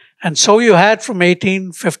Lalbagh. And so you had from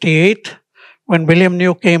 1858, when William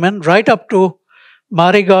New came in, right up to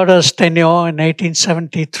Marigada's tenure in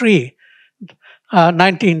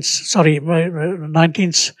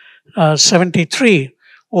 1973.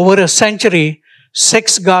 Over a century,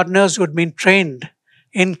 6 gardeners who had been trained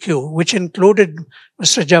in Kew, which included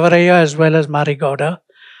Mr. Cheluvaiah as well as Marigada.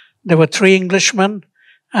 There were 3 Englishmen,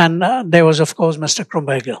 and there was, of course, Mr.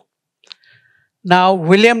 Kempegowda. Now,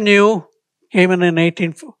 William New came in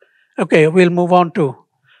 18... Okay, we'll move on to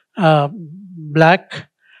Black.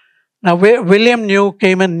 Now, William New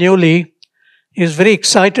came in newly. He was very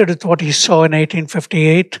excited with what he saw in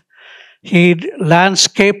 1858. He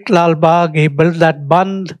landscaped Lalbagh. He built that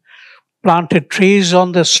bund, planted trees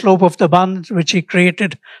on the slope of the bund, which he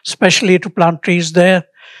created specially to plant trees there.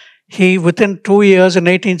 He, within 2 years, in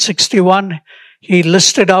 1861, he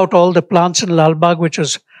listed out all the plants in Lalbagh, which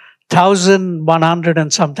was 1,100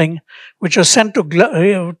 and something, which was sent to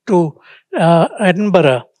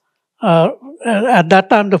Edinburgh. At that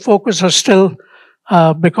time, the focus was still,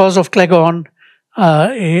 because of Cleghorn,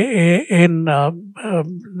 in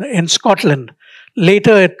Scotland.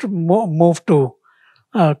 Later, it moved to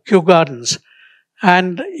Kew Gardens.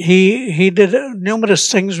 And he did numerous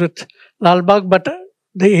things with Lalbagh, but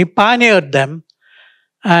he pioneered them.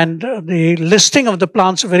 And the listing of the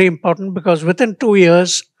plants is very important because within 2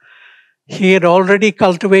 years, he had already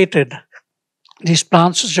cultivated these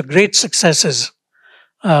plants, which are great successes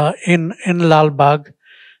in Lalbagh.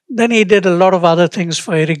 Then he did a lot of other things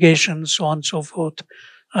for irrigation, so on and so forth,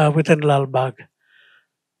 within Lalbagh.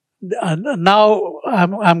 Now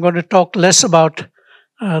I'm going to talk less about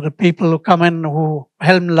the people who come in who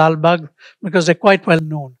helmed Lalbagh because they're quite well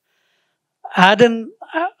known. Adam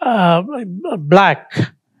Black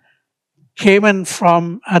came in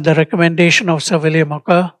from, at the recommendation of Sir William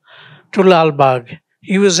Hooker, to Lalbagh.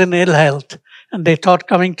 He was in ill health, and they thought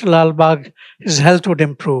coming to Lalbagh, his health would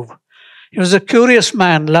improve. He was a curious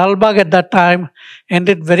man. Lalbagh at that time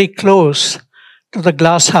ended very close to the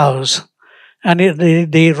glass house. And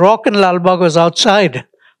the rock in Lalbagh was outside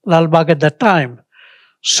Lalbagh at that time.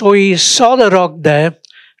 So he saw the rock there,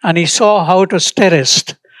 and he saw how it was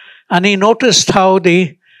terraced. And he noticed how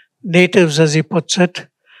the natives, as he puts it,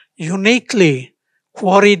 uniquely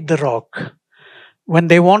quarried the rock. When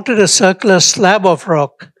they wanted a circular slab of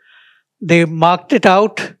rock, they marked it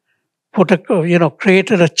out,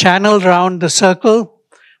 created a channel round the circle,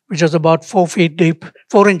 which was about 4 feet deep,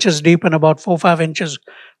 4 inches deep and about 4-5 inches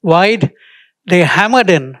wide. They hammered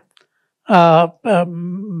in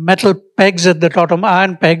metal pegs at the bottom,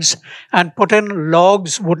 iron pegs, and put in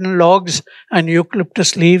logs, wooden logs and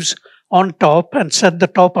eucalyptus leaves on top and set the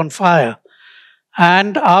top on fire.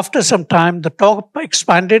 And after some time, the top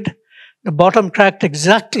expanded, the bottom cracked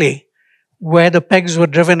exactly where the pegs were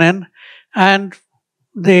driven in, and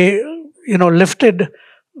they, lifted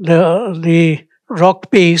the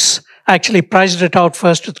rock piece, actually prized it out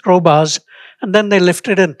first with crowbars, and then they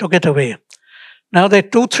lifted and took it away. Now, there are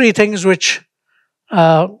 2-3 things which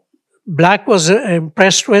Black was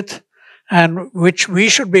impressed with, and which we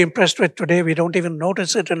should be impressed with today. We don't even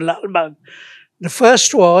notice it in Lalbagh. The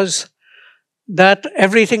first was that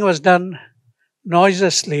everything was done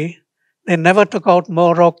noiselessly. They never took out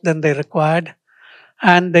more rock than they required,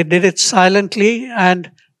 and they did it silently,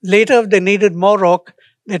 and later, if they needed more rock,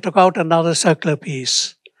 they took out another circular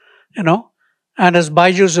piece, And as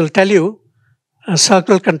Baijus will tell you, a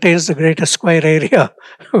circle contains the greatest square area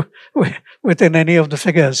within any of the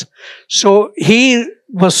figures. So he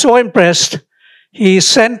was so impressed, he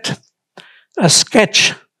sent a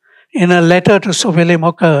sketch in a letter to Sir William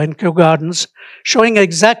Hooker in Kew Gardens, showing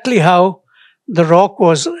exactly how the rock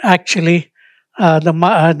was actually,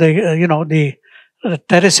 the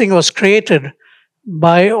terracing was created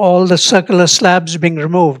by all the circular slabs being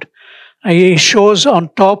removed. He shows on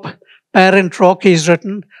top parent rock, he's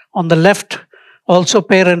written, on the left also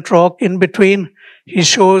parent rock. In between, he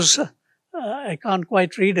shows, I can't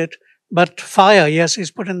quite read it, but fire. Yes,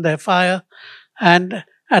 he's put in there fire. And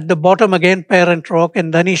at the bottom again, parent rock.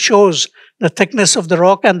 And then he shows the thickness of the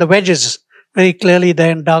rock and the wedges very clearly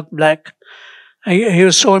there in dark black. He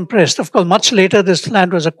was so impressed. Of course, much later this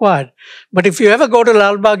land was acquired. But if you ever go to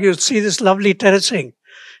Lalbagh, you'll see this lovely terracing.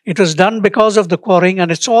 It was done because of the quarrying, and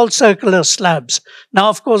it's all circular slabs. Now,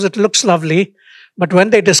 of course, it looks lovely. But when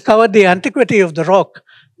they discovered the antiquity of the rock,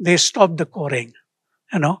 they stopped the quarrying,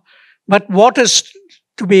 But what is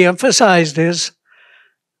to be emphasized is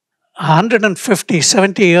 150,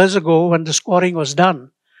 70 years ago when this quarrying was done,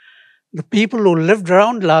 the people who lived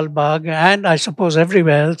around Lalbagh, and I suppose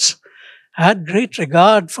everywhere else, had great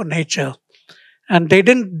regard for nature. And they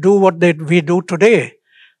didn't do what we do today.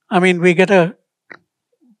 I mean, we get a,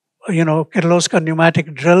 Kirloskar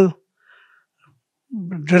pneumatic drill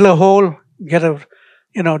a hole, get a,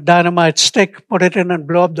 dynamite stick, put it in and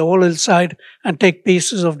blow up the whole hillside and take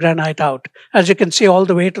pieces of granite out. As you can see all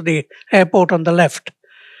the way to the airport on the left.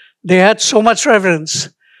 They had so much reverence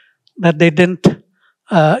that they didn't,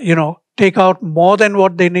 take out more than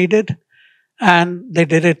what they needed, and they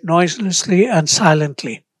did it noiselessly and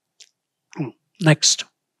silently. Next.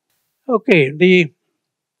 Okay, the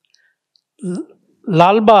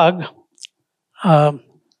Lalbagh,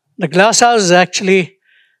 the glass house is actually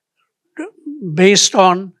based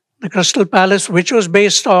on the Crystal Palace, which was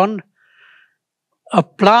based on a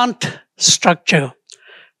plant structure,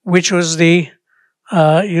 which was the,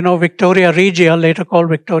 Victoria Regia, later called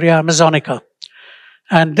Victoria Amazonica.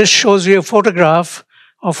 And this shows you a photograph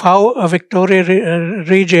of how a Victoria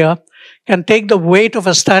Regia can take the weight of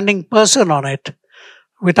a standing person on it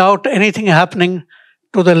without anything happening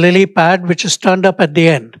to the lily pad, which is turned up at the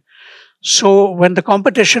end. So when the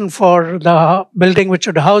competition for the building which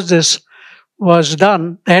would house this was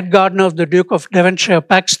done, the head gardener of the Duke of Devonshire,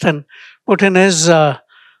 Paxton, put in his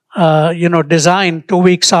design 2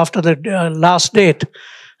 weeks after the last date.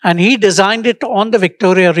 And he designed it on the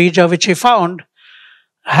Victoria Regia, which he found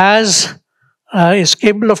is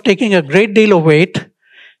capable of taking a great deal of weight.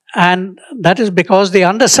 And that is because the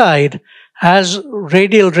underside has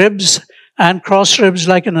radial ribs and cross ribs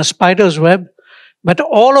like in a spider's web, but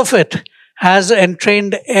all of it has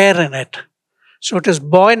entrained air in it. So it is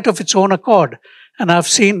buoyant of its own accord. And I've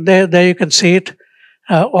seen there you can see it,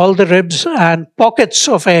 all the ribs and pockets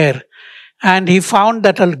of air. And he found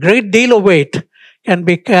that a great deal of weight can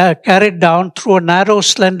be carried down through a narrow,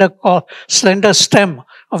 slender stem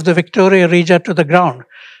of the Victoria Regia to the ground.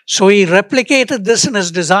 So he replicated this in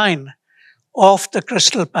his design of the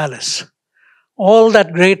Crystal Palace. All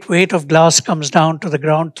that great weight of glass comes down to the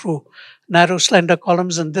ground through narrow, slender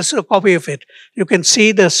columns, and this is a copy of it. You can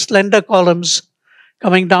see the slender columns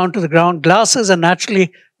coming down to the ground. Glass is a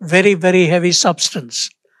naturally very, very heavy substance.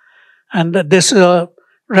 And this is a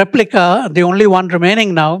replica, the only one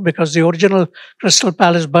remaining now, because the original Crystal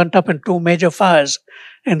Palace burnt up in 2 major fires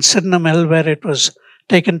in Sydenham Hill, where it was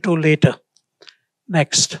taken to later.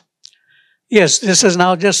 Next. Yes, this is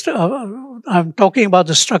now just, I'm talking about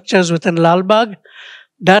the structures within Lalbagh.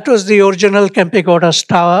 That was the original Kempegowda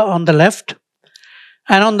tower on the left.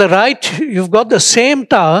 And on the right, you've got the same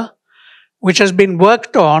tower, which has been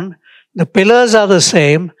worked on. The pillars are the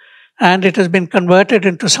same, and it has been converted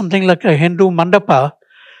into something like a Hindu mandapa.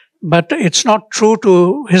 But it's not true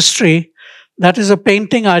to history. That is a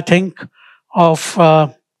painting, I think, of,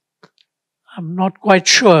 I'm not quite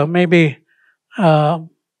sure, maybe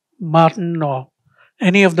Martin or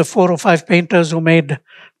any of the 4 or 5 painters who made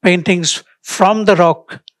paintings from the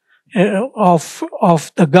rock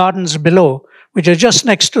of the gardens below, which are just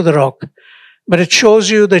next to the rock. But it shows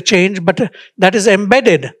you the change, but that is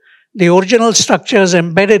embedded. The original structure is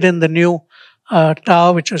embedded in the new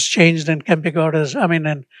tower, which was changed in Kempegowda's,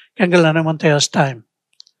 in Kengal Hanumanthayya's time.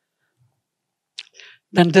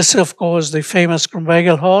 Then this, of course, the famous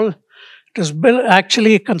Cheluvaiah Hall. It was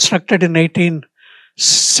actually constructed in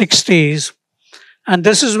 1860s. And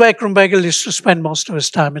this is where Cheluvaiah used to spend most of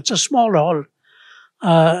his time. It's a small hall,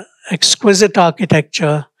 exquisite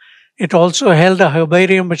architecture. It also held a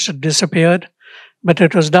herbarium which had disappeared, but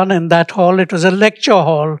it was done in that hall. It was a lecture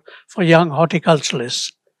hall for young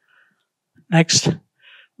horticulturalists. Next.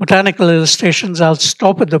 Botanical illustrations. I'll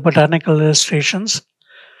stop at the botanical illustrations.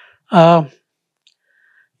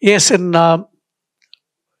 Yes, in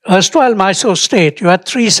erstwhile Mysore state, you had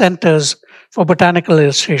 3 centers for botanical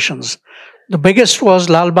illustrations. The biggest was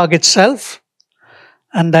Lalbagh itself,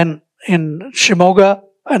 and then in Shimoga,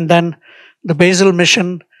 and then the Basil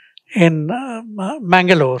Mission in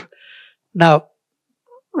Bangalore. Now,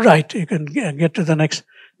 right, you can get to the next.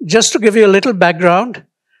 Just to give you a little background,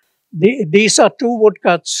 these are 2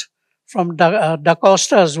 woodcuts from Da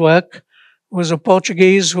Costa's work, who was a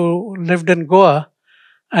Portuguese who lived in Goa,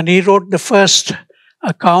 and he wrote the first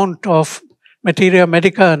account of Materia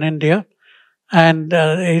Medica in India. And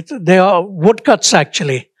they are woodcuts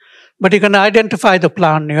actually, but you can identify the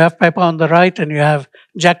plant. You have pepper on the right and you have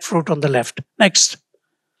jackfruit on the left. Next.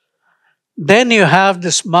 Then you have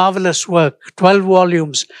this marvelous work, 12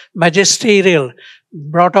 volumes, magisterial,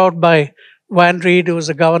 brought out by Van Reed, who was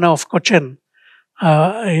the governor of Cochin.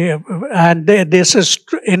 And this is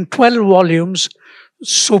in 12 volumes,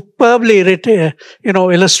 superbly written,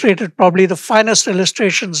 illustrated, probably the finest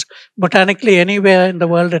illustrations botanically anywhere in the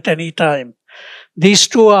world at any time. These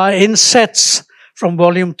 2 are insets from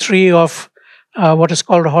volume 3 of what is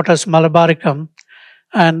called Hortus Malabaricum,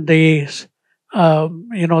 and the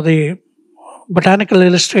the botanical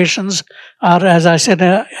illustrations are, as I said,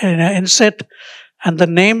 in an inset, and the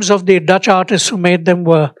names of the Dutch artists who made them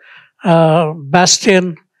were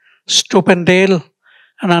Bastian Stupendale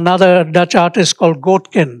and another Dutch artist called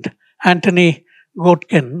Gootkind, Anthony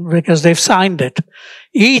Gootkind, because they've signed it.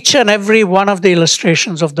 Each and every one of the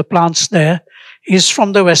illustrations of the plants there is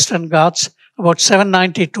from the Western Ghats, about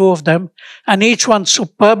 792 of them, and each one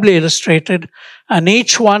superbly illustrated, and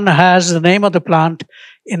each one has the name of the plant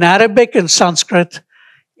in Arabic, in Sanskrit,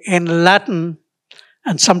 in Latin,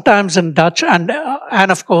 and sometimes in Dutch, and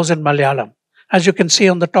of course in Malayalam, as you can see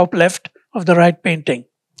on the top left of the right painting.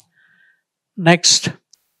 Next.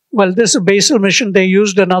 Well, this is Basil Mission. They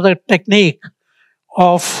used another technique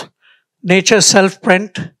of nature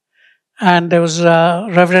self-print, and there was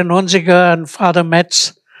Reverend Hunziger and Father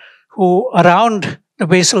Metz, who around the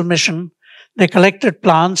Basil Mission, they collected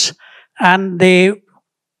plants, and they,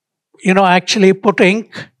 actually put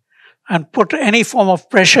ink and put any form of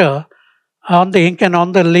pressure on the ink and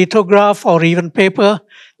on the lithograph or even paper.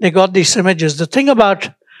 They got these images. The thing about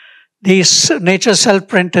these nature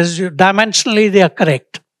self-print is dimensionally they are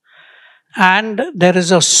correct. And there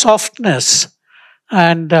is a softness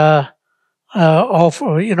and of,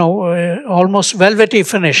 almost velvety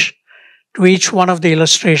finish to each one of the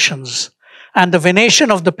illustrations. And the venation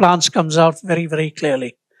of the plants comes out very, very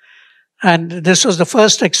clearly. And this was the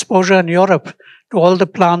first exposure in Europe to all the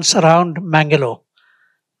plants around Bangalore.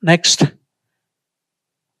 Next.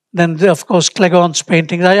 Then, of course, Cleghorn's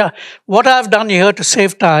paintings. What I've done here to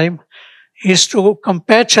save time is to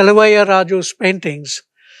compare Cheluvaiah Raju's paintings,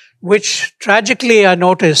 which tragically I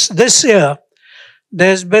noticed this year,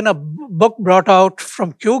 there's been a book brought out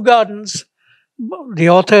from Kew Gardens. The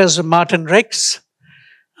author is Martin Rix,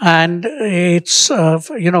 and it's,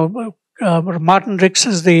 Martin Rix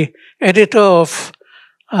is the editor of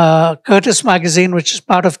Curtis magazine, which is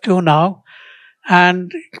part of Kew now.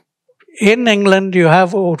 And in England, you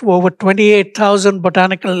have over 28,000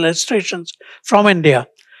 botanical illustrations from India.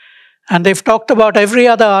 And they've talked about every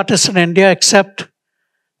other artist in India except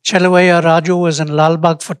Cheluvaiah Raju was in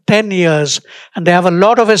Lalbagh for 10 years, and they have a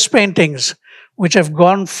lot of his paintings which have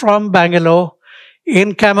gone from Bangalore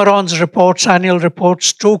in Cameron's reports, annual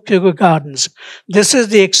reports, to Kew Gardens. This is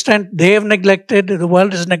the extent they have neglected, the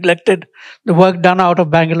world has neglected the work done out of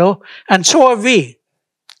Bangalore, and so have we.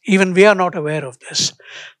 Even we are not aware of this.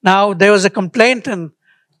 Now, there was a complaint in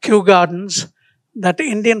Kew Gardens that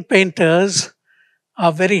Indian painters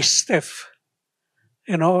are very stiff.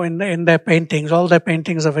 In their paintings. All their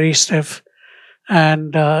paintings are very stiff.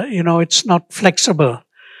 And, it's not flexible.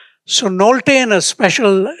 So Nolte, in a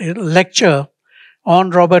special lecture on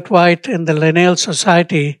Robert White in the Linneal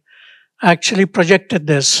Society, actually projected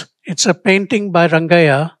this. It's a painting by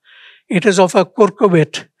Rangaiah. It is of a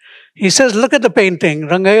Kurkubit. He says, look at the painting.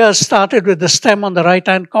 Rangaiah started with the stem on the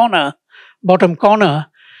right-hand corner, bottom corner,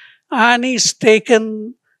 and he's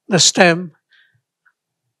taken the stem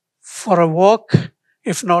for a walk,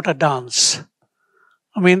 if not a dance.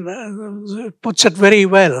 Puts it very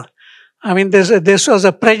well. This was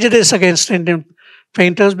a prejudice against Indian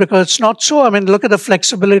painters because it's not so. Look at the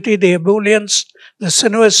flexibility, the ebullience, the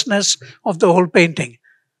sinuousness of the whole painting.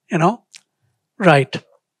 Right.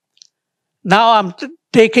 Now I'm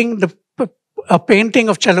taking a painting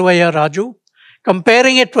of Cheluvaiah Raju,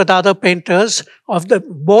 comparing it with other painters of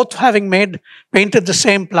both having painted the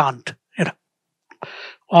same plant.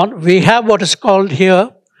 We have what is called here,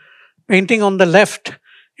 painting on the left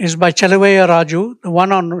is by Cheluvaiah Raju, the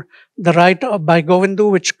one on the right by Govindoo,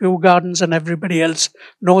 which Kew Gardens and everybody else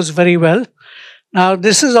knows very well. Now,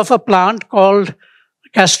 this is of a plant called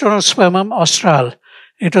Castorospermum austral.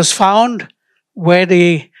 It was found where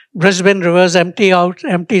the Brisbane rivers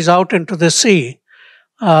empties out into the sea,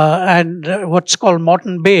 and what's called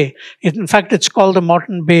Moreton Bay. In fact, it's called the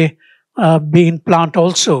Moreton Bay bean plant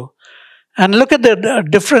also. And look at the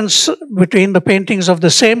difference between the paintings of the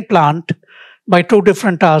same plant by two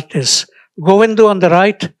different artists, Govindoo on the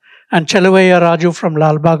right and Cheluvaiah Raju from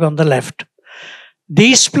Lalbagh on the left.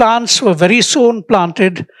 These plants were very soon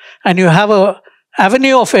planted, and you have an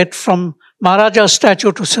avenue of it from Maharaja's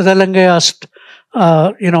statue to Siddhalingaya's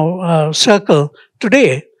circle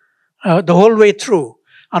today, the whole way through.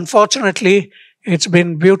 Unfortunately, it's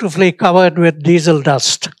been beautifully covered with diesel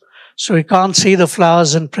dust. So you can't see the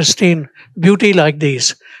flowers in pristine beauty like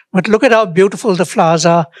these. But look at how beautiful the flowers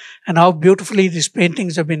are and how beautifully these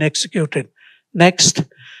paintings have been executed. Next.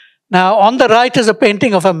 Now, on the right is a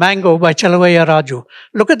painting of a mango by Cheluvaiah Raju.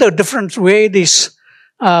 Look at the different way these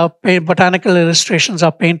botanical illustrations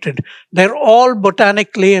are painted. They're all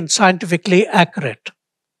botanically and scientifically accurate.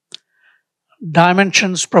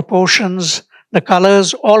 Dimensions, proportions, the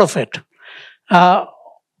colors, all of it. The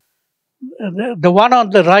one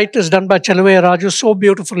on the right is done by Cheluvaiah Raju so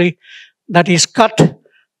beautifully that he's cut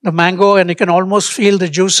the mango and you can almost feel the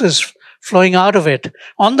juices flowing out of it.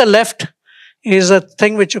 On the left is a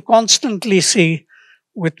thing which you constantly see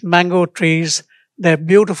with mango trees. They're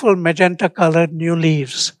beautiful magenta colored new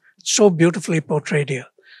leaves. So beautifully portrayed here.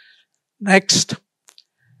 Next.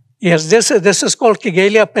 Yes, this is called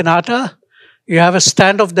Kigelia pinnata. You have a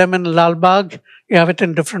stand of them in Lalbagh. You have it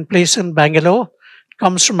in different places in Bangalore. It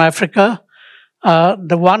comes from Africa.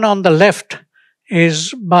 The one on the left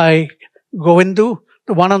is by Govindoo.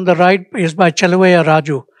 The one on the right is by Cheluvaiah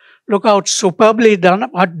Raju. Look how it's superbly done,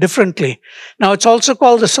 but differently. Now, it's also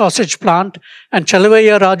called the sausage plant, and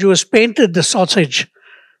Cheluvaiah Raju has painted the sausage.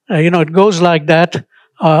 It goes like that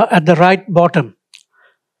at the right bottom.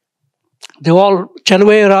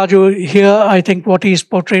 Cheluvaiah Raju here, I think what he's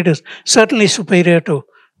portrayed is certainly superior to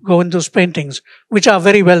Govindoo's paintings, which are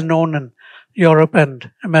very well known in Europe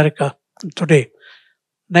and America today.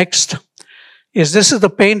 Next this is the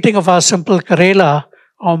painting of our simple Karela,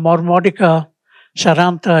 or Mormodica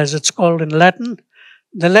Charanta, as it's called in Latin.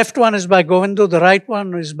 The left one is by Govindoo, the right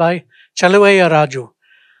one is by Cheluvaiah Raju.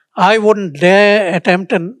 I wouldn't dare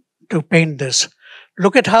attempt to paint this.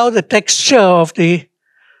 Look at how the texture of the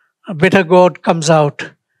bitter gourd comes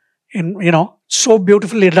out, so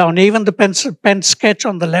beautifully done. Even the pen sketch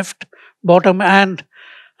on the left bottom and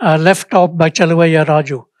left top by Cheluvaiah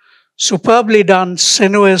Raju. Superbly done,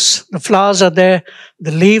 sinuous, the flowers are there,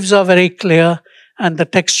 the leaves are very clear, and the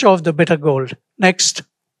texture of the bitter gold. Next.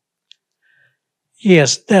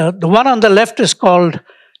 Yes, the one on the left is called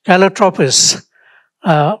Calotropis.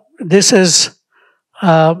 This is,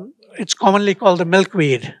 it's commonly called the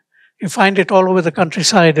milkweed. You find it all over the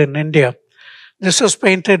countryside in India. This was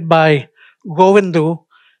painted by Govindoo.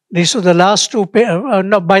 These were the last two,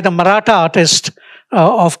 by the Maratha artist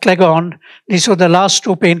of Cleghorn. These were the last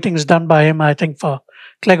two paintings done by him, I think, for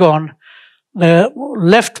Cleghorn. The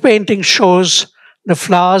left painting shows the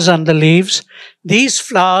flowers and the leaves. These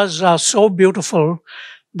flowers are so beautiful.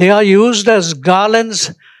 They are used as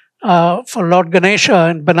garlands for Lord Ganesha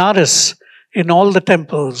in Benares in all the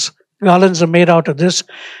temples. Garlands are made out of this.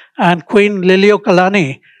 And Queen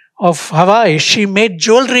Liliuokalani of Hawaii, she made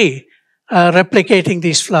jewelry replicating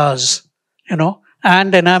these flowers,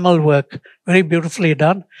 and enamel work, very beautifully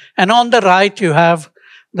done. And on the right, you have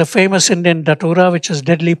the famous Indian datura, which is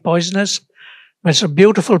deadly poisonous. It's a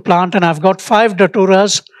beautiful plant, and I've got 5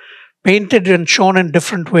 daturas painted and shown in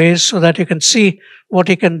different ways so that you can see what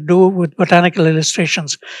you can do with botanical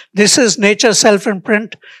illustrations. This is Nature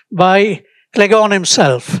Self-Imprint by Cleghorn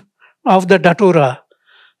himself of the datura.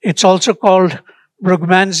 It's also called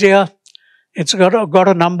Brugmansia. It's got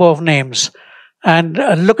a number of names. And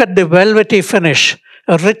look at the velvety finish,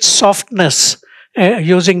 a rich softness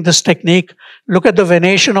using this technique. Look at the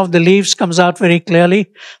venation of the leaves, comes out very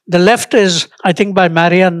clearly. The left is, I think, by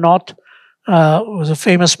Marianne North, who was a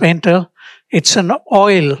famous painter. It's an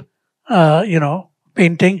oil,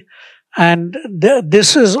 painting. And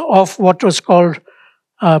this is of what was called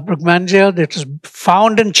Brugmansia. It was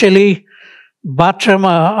found in Chile. Bartram,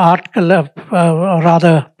 plant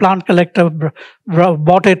collector,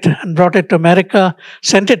 bought it and brought it to America,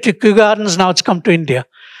 sent it to Kew Gardens, now it's come to India.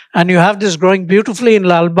 And you have this growing beautifully in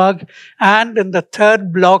Lalbagh and in the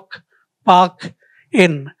 3rd block park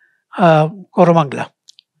in Koramangala.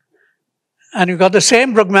 And you've got the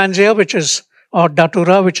same Brugmansia, or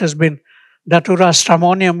datura, which has been Datura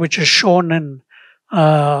stramonium, which is shown in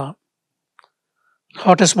Hortus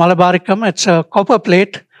malabaricum. It's a copper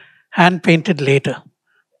plate, hand painted later.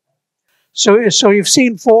 So you've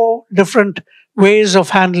seen 4 different ways of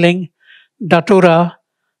handling datura,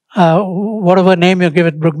 whatever name you give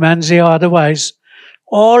it, Brugmansia or otherwise,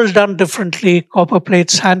 all done differently, copper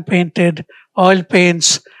plates, hand painted, oil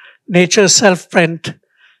paints, nature's self-print,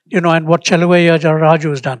 and what Cheluvaiah Raju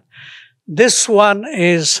has done. This one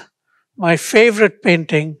is my favorite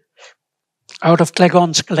painting out of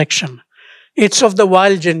Cleghorn's collection. It's of the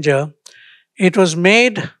wild ginger. It was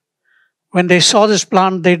made when they saw this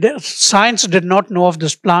plant. Science did not know of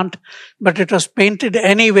this plant, but it was painted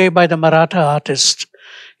anyway by the Maratha artist.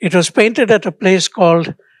 It was painted at a place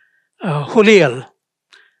called Hulial,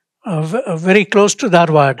 very close to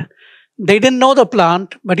Dharwad. They didn't know the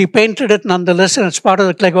plant, but he painted it nonetheless, and it's part of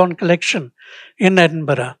the Cleghorn collection in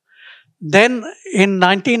Edinburgh. Then in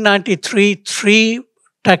 1993, 3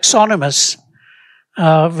 taxonomists,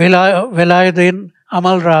 Velayuddin,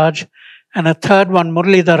 Amal Raj, and a third one,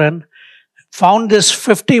 Muralidharan, found this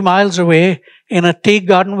 50 miles away in a tea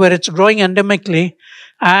garden where it's growing endemically,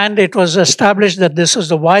 and it was established that this is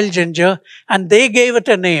the wild ginger, and they gave it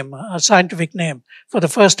a name, a scientific name. For the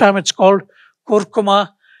first time, it's called Curcuma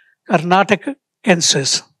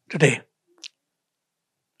karnatakacensis today.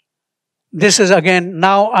 This is again,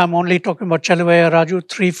 now I'm only talking about Cheluvaiah Raju,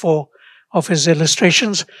 3-4 of his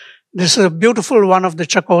illustrations. This is a beautiful one of the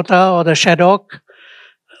Chakotha or the Shadok.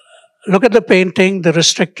 Look at the painting, the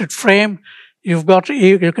restricted frame. You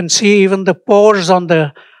can see even the pores on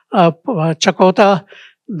the Chakotha.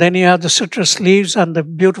 Then you have the citrus leaves and the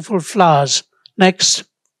beautiful flowers. Next.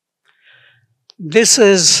 This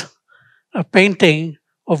is a painting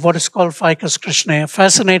of what is called Ficus krishnae, a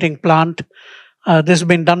fascinating plant. This has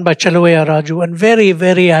been done by Cheluvaiah Raju, and very,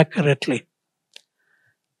 very accurately.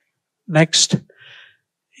 Next.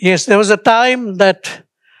 Yes, there was a time that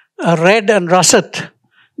a red and russet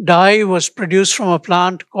dye was produced from a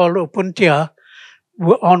plant called Opuntia,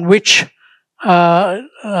 on which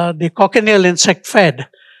the cochineal insect fed.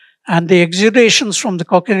 And the exudations from the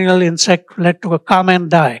cochineal insect led to a carmine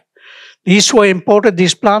dye. These were imported,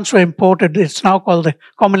 these plants were imported, it's now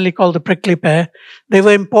commonly called the prickly pear. They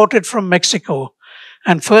were imported from Mexico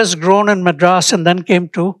and first grown in Madras and then came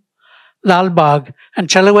to Lalbagh. And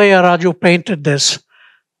Cheluvaiah Raju painted this.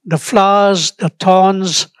 The flowers, the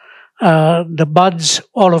thorns, the buds,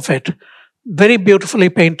 all of it. Very beautifully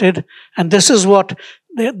painted. And this is what,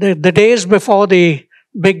 the days before the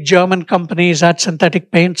big German companies had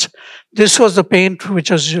synthetic paints, this was the paint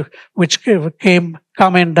which came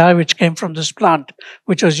carmine dye, which came from this plant,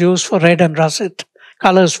 which was used for red and russet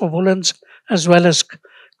colors for woolens, as well as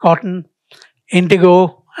cotton,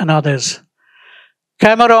 indigo, and others.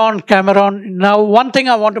 Cameron. Now, one thing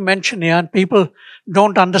I want to mention here, and people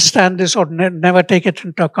don't understand this or never take it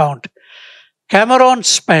into account. Cameron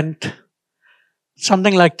spent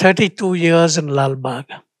something like 32 years in Lalbagh.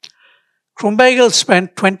 Kempegowda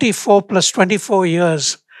spent 24 plus 24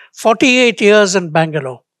 years, 48 years in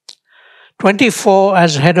Bangalore. 24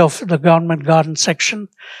 as head of the government garden section.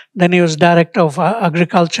 Then he was director of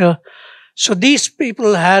agriculture. So these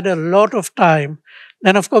people had a lot of time.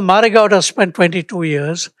 Then, of course, Kempegowda spent 22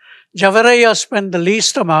 years. Javaraya spent the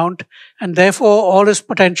least amount, and therefore all his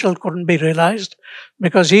potential couldn't be realized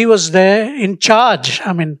because he was there in charge.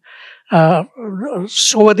 I mean,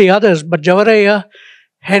 so were the others. But Javaraya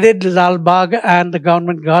headed Lalbagh and the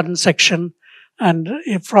government garden section, and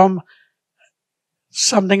from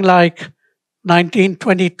something like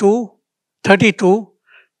 1932, 32 to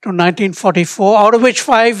 1944, out of which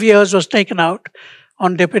 5 years was taken out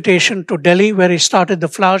on deputation to Delhi, where he started the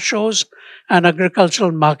flower shows and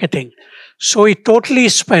agricultural marketing. So he totally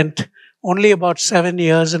spent only about 7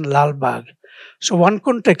 years in Lalbagh. So one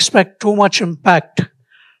couldn't expect too much impact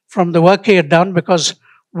from the work he had done, because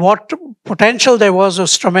what potential there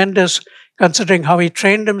was tremendous, considering how he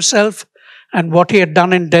trained himself and what he had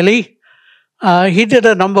done in Delhi. He did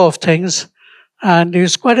a number of things, and he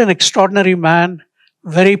was quite an extraordinary man,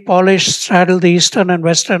 very polished, straddled the Eastern and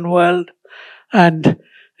Western world. And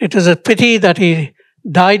it is a pity that he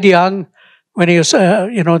died young when he was,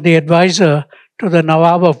 the advisor to the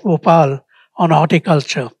Nawab of Bhopal on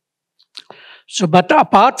horticulture. So, but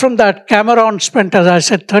apart from that, Cameron spent, as I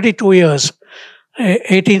said, 32 years,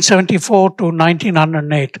 1874 to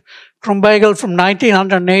 1908. Kempegowda from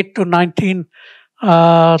 1908 to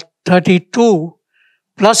 1932,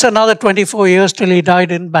 plus another 24 years till he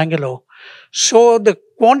died in Bangalore. So the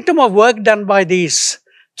quantum of work done by these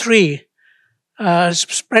three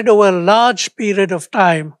spread over a large period of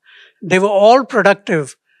time. They were all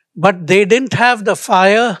productive, but they didn't have the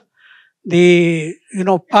fire, the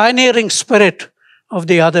pioneering spirit of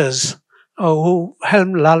the others who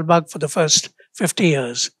helmed Lalbagh for the first 50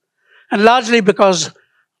 years. And largely because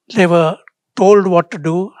they were told what to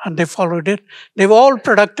do and they followed it. They were all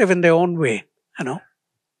productive in their own way,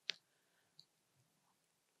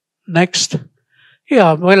 Next.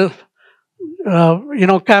 Yeah, well,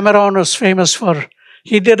 Cameron was famous for,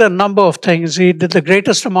 he did a number of things. He did the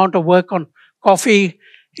greatest amount of work on coffee.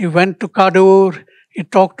 He went to Kadur. He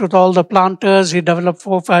talked with all the planters. He developed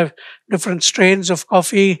 4 or 5 different strains of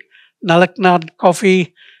coffee, Nalaknad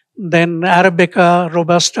coffee, then Arabica,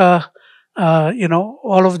 Robusta,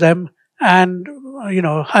 all of them, and,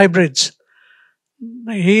 hybrids.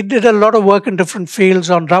 He did a lot of work in different fields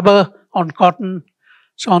on rubber, on cotton,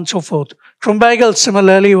 so on and so forth. Kempegowda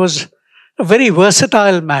similarly was a very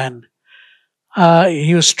versatile man.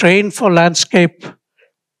 He was trained for landscape,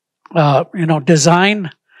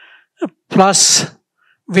 design, plus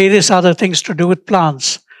various other things to do with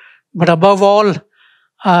plants. But above all,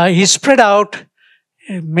 he spread out,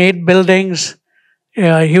 made buildings,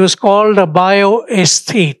 He was called a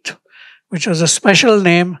bioaesthete, which was a special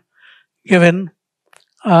name given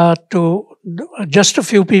to just a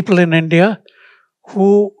few people in India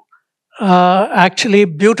who actually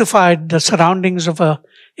beautified the surroundings of an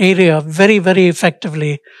area very, very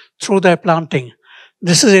effectively through their planting.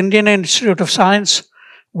 This is Indian Institute of Science,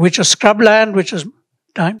 which is scrubland, which is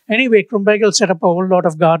time. Anyway, Kempegowda set up a whole lot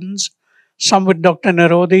of gardens, some with Dr.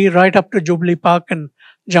 Nerodi, right up to Jubilee Park in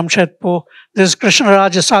Jamshedpur. This is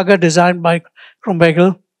Krishnaraja Sagar, designed by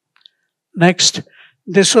Kempegowda. Next,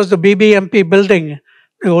 this was the BBMP building,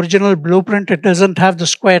 the original blueprint. It doesn't have the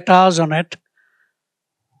square towers on it.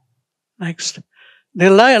 Next,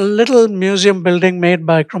 there's a little museum building made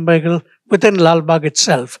by Kempegowda within Lalbagh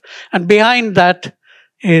itself. And behind that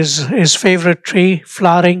is his favorite tree,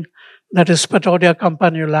 flowering, that is Spatodia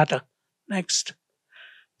campanulata. Next.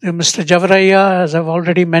 Mr. Cheluvaiah, as I've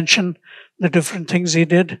already mentioned, the different things he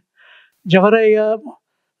did. Cheluvaiah,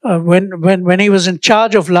 when he was in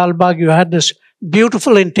charge of Lalbagh, you had this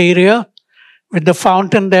beautiful interior with the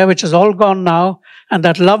fountain there, which is all gone now, and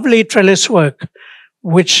that lovely trellis work,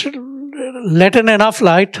 which let in enough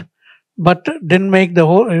light, but didn't make the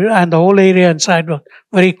whole area inside was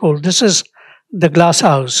very cool. This is the glass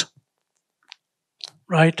house,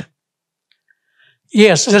 right?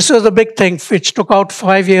 Yes, this was the big thing which took out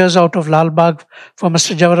 5 years out of Lalbagh for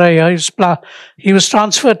Mr. Cheluvaiah. He was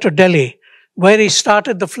transferred to Delhi, where he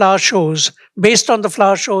started the flower shows based on the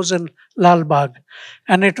flower shows in Lalbagh.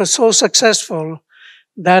 And it was so successful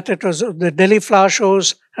that the Delhi flower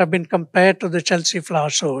shows have been compared to the Chelsea flower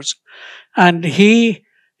shows. And this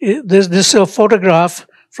is a photograph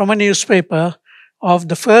from a newspaper of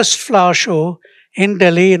the first flower show in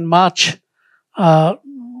Delhi in March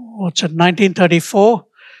 1934,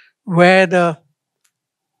 where the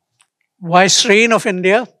Viceroy of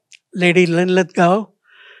India, Lady Linlithgow,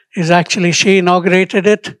 she inaugurated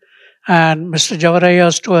it, and Mr. Cheluvaiah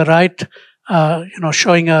is to her right,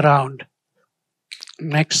 showing her around.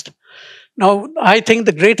 Next. Now, I think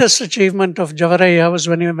the greatest achievement of Cheluvaiah was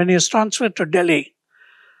when he was transferred to Delhi.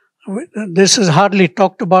 This is hardly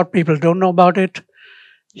talked about, people don't know about it.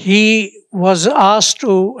 He was asked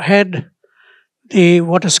to head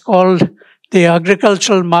what is called the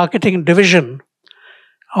Agricultural Marketing Division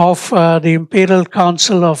of the Imperial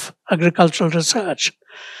Council of Agricultural Research.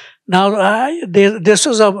 Now, this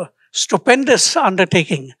was a stupendous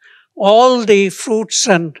undertaking. All the fruits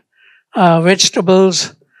and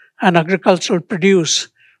vegetables and agricultural produce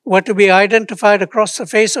were to be identified across the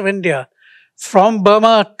face of India, from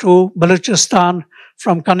Burma to Balochistan,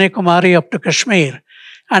 from Kanyakumari up to Kashmir.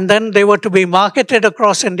 And then they were to be marketed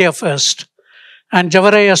across India first. And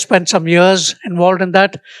Cheluvaiah spent some years involved in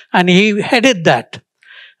that, and he headed that.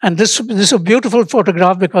 And this is a beautiful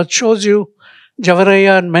photograph because it shows you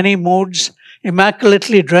Cheluvaiah in many moods,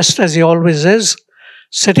 immaculately dressed as he always is,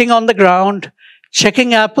 sitting on the ground,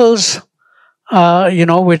 checking apples,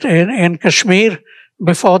 in Kashmir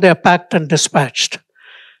before they're packed and dispatched.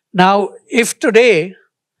 Now, if today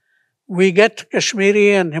we get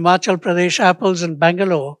Kashmiri and Himachal Pradesh apples in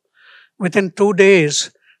Bangalore within 2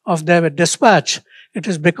 days of their dispatch, it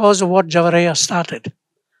is because of what Cheluvaiah started,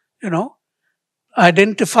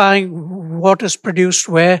 identifying what is produced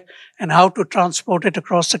where and how to transport it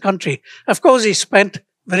across the country. Of course, he spent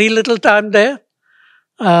very little time there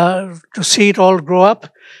to see it all grow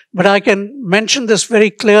up, but I can mention this very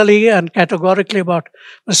clearly and categorically about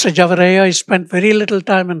Mr. Cheluvaiah. He spent very little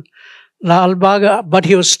time in Lalbagh, but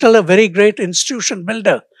he was still a very great institution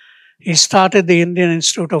builder. He started the Indian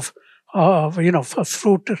Institute of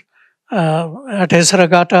fruit at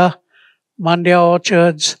Hesaragata, Mandya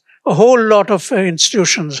orchards, a whole lot of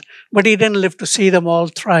institutions, but he didn't live to see them all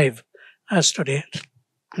thrive as today.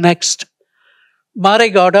 Next,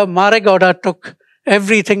 Maregowda took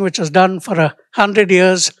everything which was done for 100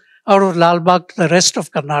 years out of Lalbagh to the rest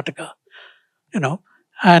of Karnataka,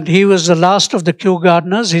 and he was the last of the Kew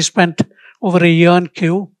gardeners. He spent over a year in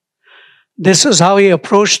Kew. This is how he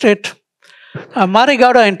approached it.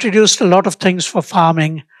 Maregowda introduced a lot of things for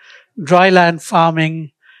farming, dryland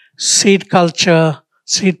farming, seed culture,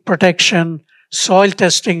 seed protection, soil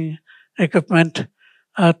testing equipment,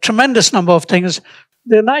 a tremendous number of things.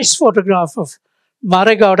 The nice photograph of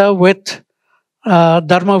Maregowda with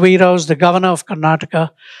Dharmaveera, the governor of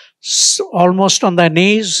Karnataka, almost on their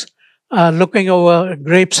knees, looking over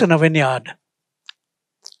grapes in a vineyard.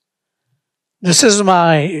 This is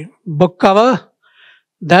my book cover.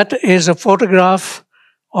 That is a photograph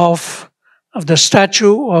of the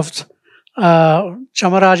statue of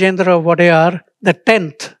Chamarajendra Wadeyar, the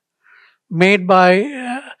 10th, made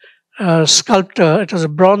by a sculptor. It was a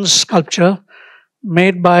bronze sculpture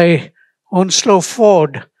made by Onslow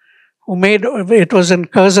Ford, who made it was in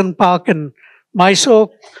Curzon Park in Mysore.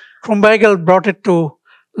 Kempegowda brought it to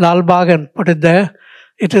Lalbagh and put it there.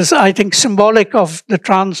 It is, I think, symbolic of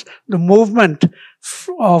the movement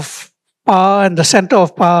of power and the center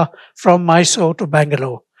of power from Mysore to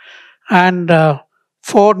Bangalore. And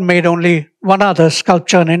Ford made only one other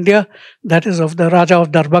sculpture in India, that is of the Raja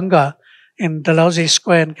of Darbhanga in Dalhousie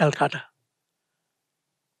Square in Calcutta.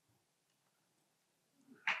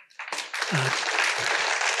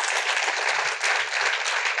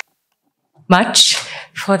 Much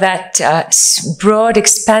for that broad,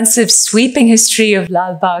 expansive, sweeping history of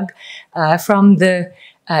Lalbagh, from the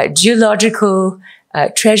geological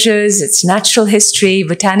treasures, its natural history,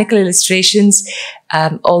 botanical illustrations,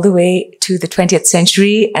 all the way to the 20th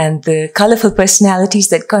century and the colorful personalities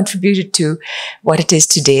that contributed to what it is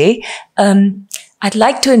today. I'd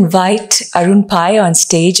like to invite Arun Pai on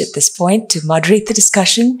stage at this point to moderate the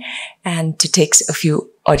discussion and to take a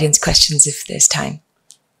few audience questions if there's time.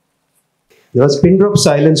 There was pin drop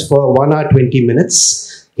silence for 1 hour 20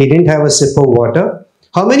 minutes. He didn't have a sip of water.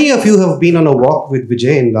 How many of you have been on a walk with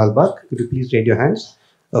Vijay in Lalbagh? Could you please raise your hands?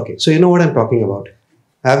 Okay, so you know what I'm talking about.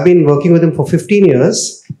 I've been working with him for 15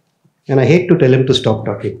 years and I hate to tell him to stop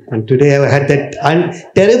talking. And today I had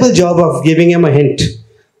that terrible job of giving him a hint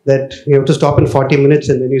that you have to stop in 40 minutes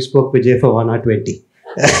and then you spoke Vijay for 1 hour 20.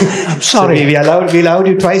 I'm sorry. So we allowed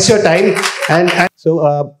you twice your time. And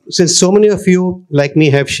so since so many of you, like me,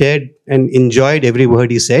 have shared and enjoyed every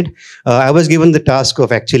word he said, I was given the task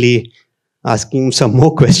of actually asking some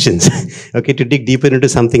more questions, okay, to dig deeper into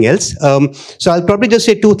something else. So I'll probably just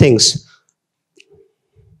say two things.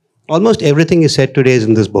 Almost everything he said today is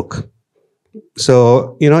in this book.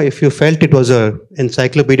 So, you know, if you felt it was an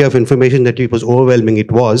encyclopedia of information that it was overwhelming,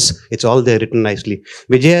 it was. It's all there written nicely.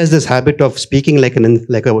 Vijay has this habit of speaking like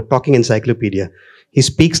a talking encyclopedia. He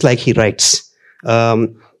speaks like he writes.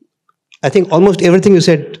 I think almost everything you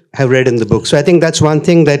said I've read in the book. So I think that's one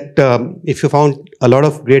thing that if you found a lot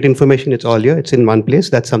of great information, it's all here. It's in one place.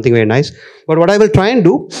 That's something very nice. But what I will try and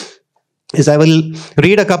do is I will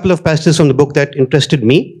read a couple of passages from the book that interested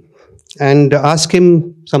me and ask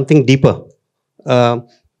him something deeper.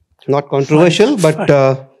 Not controversial, but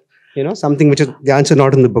you know, something which is the answer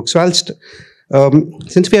not in the book. So I'll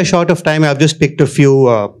since we are short of time, I've just picked a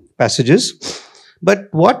few passages. But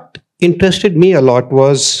what interested me a lot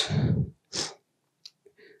was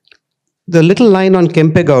the little line on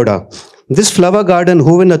Kempegowda. This flower garden,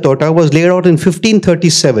 Hoovenatota, was laid out in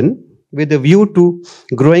 1537 with a view to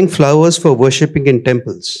growing flowers for worshipping in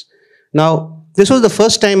temples. Now, this was the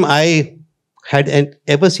first time I had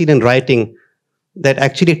ever seen in writing that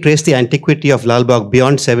actually traced the antiquity of Lalbagh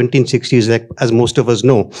beyond 1760s, like, as most of us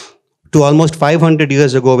know, to almost 500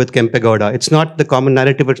 years ago with Kempegowda. It's not the common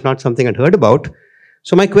narrative, it's not something I'd heard about.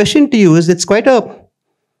 So my question to you is, it's quite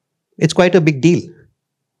a big deal.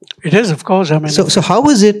 It is, of course. I mean, so how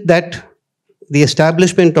is it that the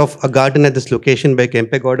establishment of a garden at this location by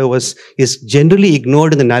Kempegowda is generally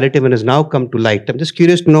ignored in the narrative and has now come to light? I'm just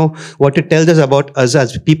curious to know what it tells us about us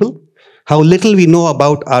as people, how little we know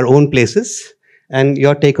about our own places, and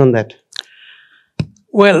your take on that.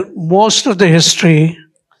 well, most of the history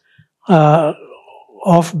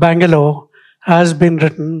of Bangalore has been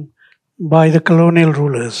written by the colonial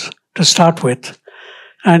rulers to start with.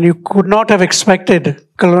 And you could not have expected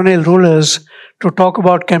colonial rulers to talk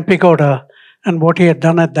about Kempegowda and what he had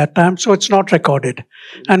done at that time, so it's not recorded.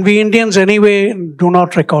 And we Indians anyway do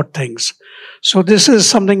not record things. So this is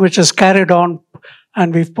something which is carried on,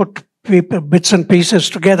 and we've put bits and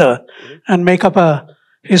pieces together and make up a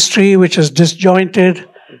history which is disjointed,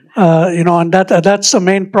 and that's the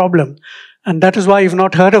main problem. And that is why you've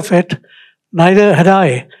not heard of it. Neither had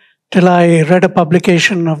I, till I read a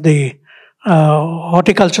publication of the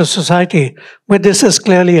Horticulture Society, where this is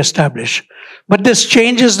clearly established. But this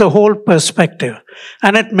changes the whole perspective,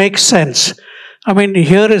 and it makes sense. I mean,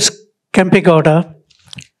 here is Kempegowda,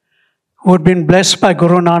 who had been blessed by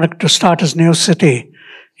Guru Nanak to start his new city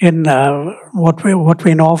in what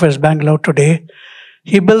we know of as Bangalore today.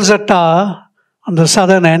 He builds a tower on the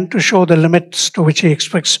southern end to show the limits to which he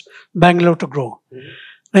expects Bangalore to grow.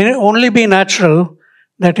 Then it only be natural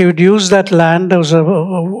that he would use that land. There was a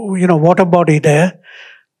water body there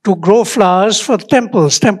to grow flowers for the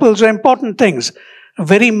temples. Temples are important things, a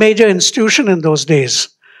very major institution in those days,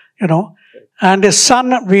 And his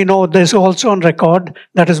son, we know this also on record,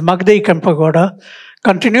 that is Magdi Kempegowda,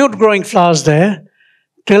 continued growing flowers there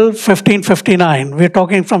till 1559. We're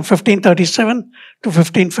talking from 1537 to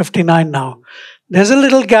 1559 now. There's a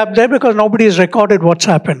little gap there because nobody has recorded what's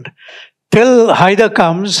happened. Till Haider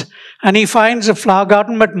comes and he finds a flower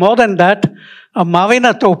garden, but more than that, a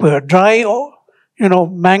Mavina Topa, a dry,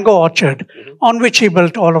 mango orchard, on which he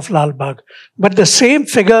built all of Lalbagh. But the same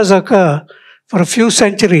figures occur for a few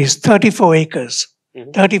centuries, 34 acres,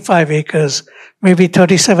 35 acres, maybe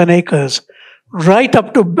 37 acres, right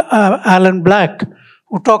up to Alan Black,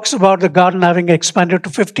 who talks about the garden having expanded to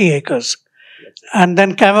 50 acres, and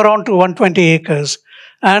then Cameron to 120 acres,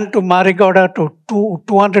 and to Marigauda to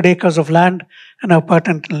 200 acres of land, and a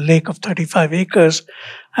pertinent lake of 35 acres.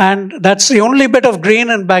 And that's the only bit of green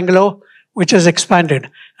in Bangalore which has expanded.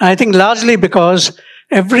 And I think largely because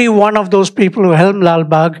every one of those people who helmed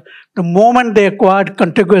Lalbagh, the moment they acquired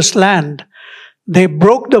contiguous land, they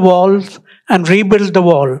broke the walls and rebuilt the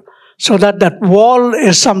wall, so that that wall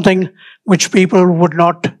is something which people would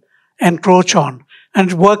not encroach on.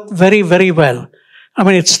 And it worked very, very well. I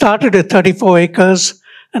mean, it started at 34 acres,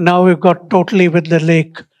 and now we've got totally with the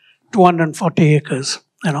lake 240 acres,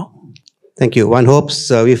 Thank you. One hopes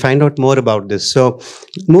we find out more about this. So,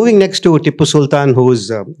 moving next to Tipu Sultan, who is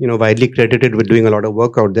widely credited with doing a lot of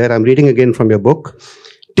work out there. I'm reading again from your book.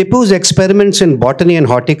 Tipu's experiments in botany and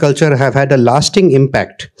horticulture have had a lasting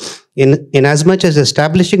impact in as much as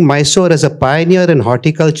establishing Mysore as a pioneer in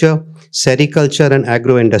horticulture, sericulture, and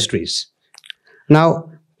agro industries. Now,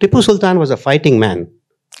 Tipu Sultan was a fighting man.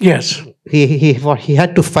 Yes. He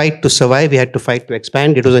had to fight to survive. He had to fight to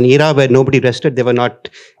expand. It was an era where nobody rested. They were not,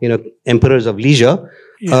 emperors of leisure.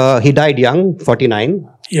 Yes. He died young, 49.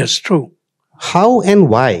 Yes, true. How and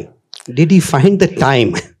why did he find the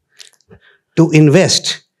time to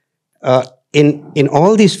invest in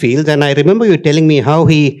all these fields? And I remember you telling me how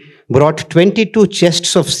he brought 22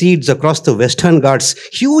 chests of seeds across the Western Ghats.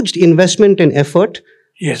 Huge investment and effort.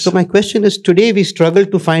 Yes. So my question is, today we struggle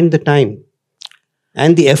to find the time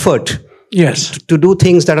and the effort, yes, to do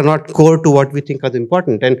things that are not core to what we think are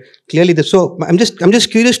important. And clearly, so I'm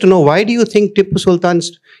just curious to know, why do you think Tipu Sultan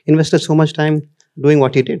invested so much time doing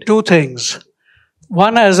what he did? Two things.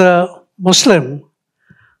 One, as a Muslim,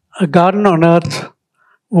 a garden on earth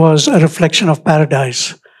was a reflection of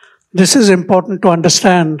paradise. This is important to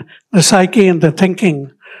understand the psyche and the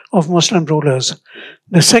thinking of Muslim rulers.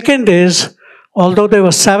 The second is, although they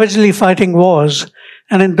were savagely fighting wars,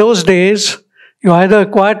 and in those days, you either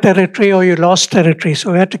acquired territory or you lost territory,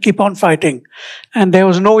 so you had to keep on fighting. And there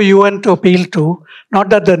was no UN to appeal to. Not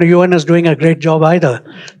that the UN is doing a great job either,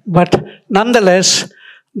 but nonetheless,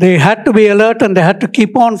 they had to be alert and they had to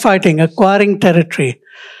keep on fighting, acquiring territory.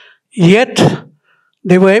 Yet,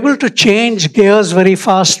 they were able to change gears very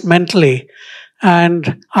fast mentally.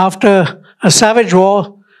 And after a savage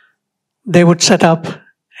war, they would set up,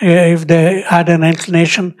 if they had an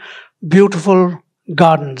inclination, beautiful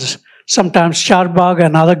gardens. Sometimes Charbagh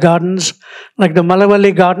and other gardens, like the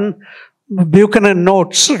Malavalli garden. Buchanan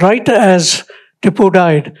notes, right as Tipu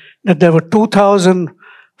died, that there were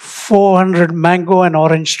 2,400 mango and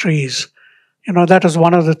orange trees. That was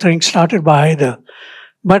one of the things started by Haider.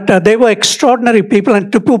 But they were extraordinary people,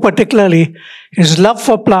 and Tipu particularly, his love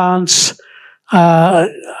for plants,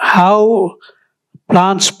 how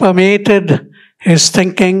plants permeated his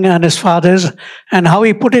thinking and his father's, and how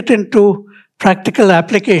he put it into practical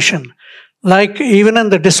application. Like even in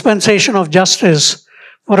the dispensation of justice,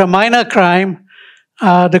 for a minor crime,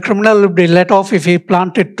 the criminal would be let off if he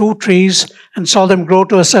planted 2 trees and saw them grow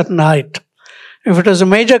to a certain height. If it was a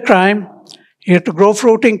major crime, he had to grow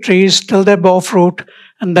fruiting trees till they bore fruit,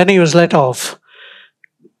 and then he was let off.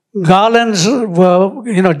 Garlands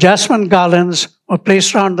were, jasmine garlands were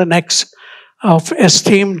placed around the necks of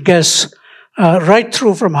esteemed guests right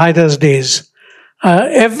through from Haider's days.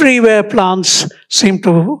 Everywhere plants seem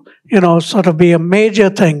to, sort of be a major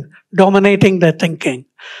thing, dominating their thinking.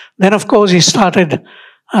 Then, of course, he started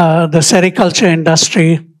the sericulture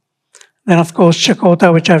industry. Then, of course,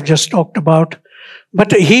 Chakotha, which I've just talked about.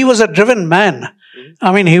 But he was a driven man.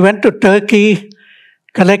 I mean, he went to Turkey,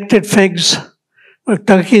 collected figs.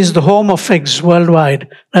 Turkey is the home of figs worldwide.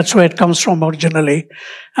 That's where it comes from originally.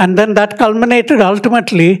 And then that culminated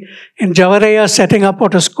ultimately in Javaraya setting up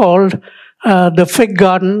what is called the fig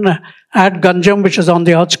garden at Ganjam, which is on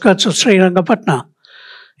the outskirts of Srirangapatna.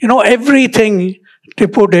 Everything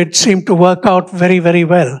Tipu did seemed to work out very, very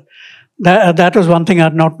well. That was one thing I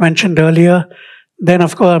had not mentioned earlier. Then,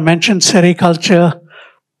 of course, I mentioned sericulture,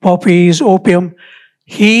 poppies, opium.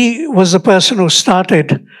 He was the person who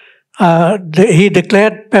started. He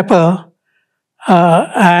declared pepper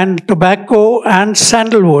and tobacco and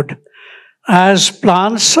sandalwood as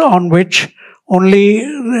plants on which only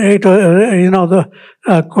it,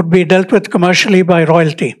 could be dealt with commercially by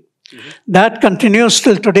royalty. That continues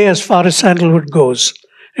till today as far as sandalwood goes.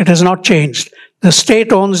 It has not changed. The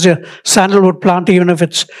state owns the sandalwood plant even if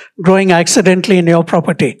it's growing accidentally in your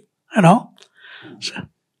property,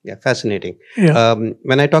 Yeah, fascinating. Yeah.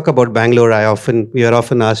 When I talk about Bangalore, we are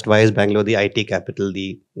often asked, why is Bangalore the IT capital,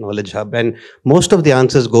 the knowledge hub? And most of the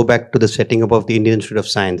answers go back to the setting up of the Indian Institute of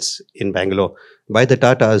Science in Bangalore by the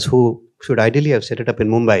Tatas, who should ideally have set it up in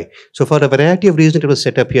Mumbai. So for a variety of reasons, it was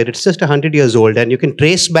set up here. It's just 100 years old, and you can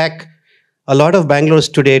trace back a lot of Bangalore's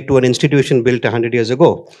today to an institution built 100 years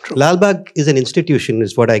ago. True. Lalbagh is an institution,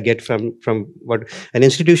 is what I get from what an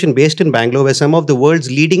institution based in Bangalore, where some of the world's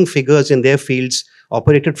leading figures in their fields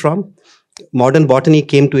operated from. Modern botany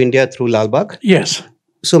came to India through Lalbagh. Yes.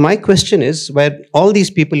 So my question is, where all these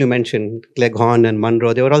people you mentioned, Cleghorn and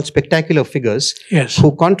Munro, they were all spectacular figures Yes.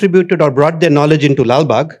 who contributed or brought their knowledge into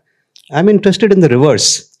Lalbagh. I'm interested in the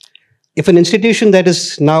reverse. If an institution that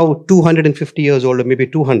is now 250 years old, or maybe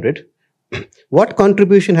 200, what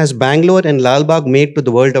contribution has Bangalore and Lalbagh made to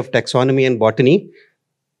the world of taxonomy and botany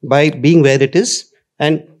by being where it is?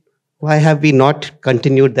 And why have we not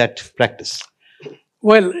continued that practice?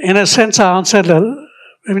 Well, in a sense, I answered,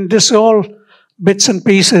 this is all bits and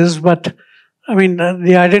pieces, but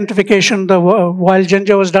the identification, the wild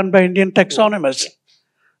ginger was done by Indian taxonomists,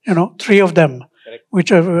 3 of them,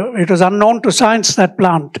 which it was unknown to science, that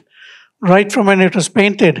plant, right from when it was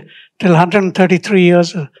painted till 133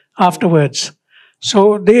 years afterwards.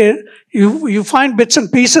 So you find bits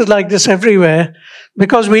and pieces like this everywhere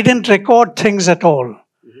because we didn't record things at all.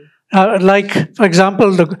 Like, for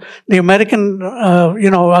example, the American,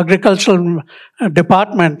 agricultural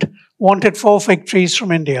department wanted 4 fig trees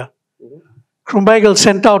from India. Kempegowda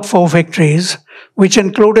sent out 4 fig trees, which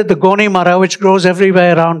included the Goni Mara, which grows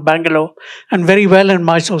everywhere around Bangalore and very well in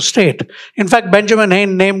Mysore state. In fact, Benjamin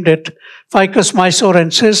Heyne named it Ficus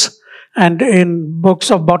mysorensis, and in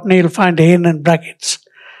books of botany you'll find Heyne in brackets.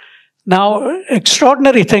 Now,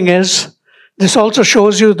 extraordinary thing is, this also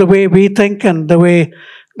shows you the way we think and the way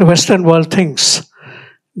the Western world thinks.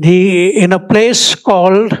 In a place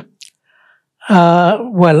called,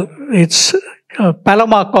 it's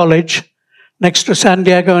Palomar College, next to San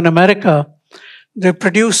Diego in America, they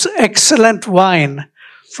produce excellent wine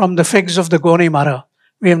from the figs of the Goni Mara.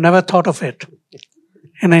 We have never thought of it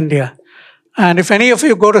in India. And if any of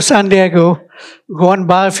you go to San Diego, go and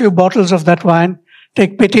buy a few bottles of that wine,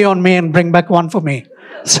 take pity on me and bring back one for me.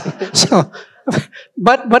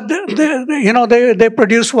 But they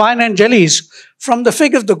produce wine and jellies from the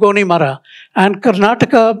fig of the Goni Mara. And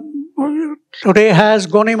Karnataka today has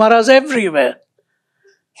Goni Maras everywhere.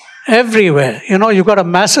 Everywhere. You've got a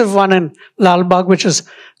massive one in Lalbagh, which has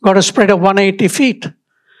got a spread of 180 feet.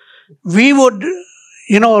 We would,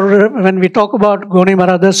 when we talk about Goni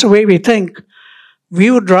Mara, that's the way we think.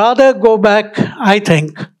 We would rather go back, I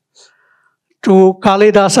think, to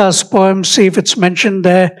Kalidasa's poem, see if it's mentioned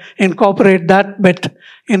there, incorporate that bit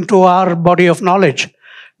into our body of knowledge.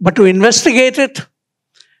 But to investigate it,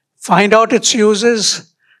 find out its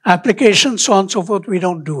uses, applications, so on and so forth, we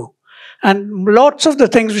don't do. And lots of the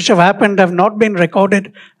things which have happened have not been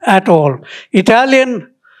recorded at all.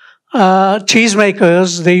 Italian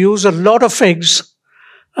cheesemakers, they use a lot of figs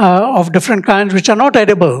of different kinds which are not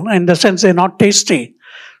edible, in the sense they're not tasty,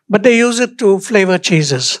 but they use it to flavor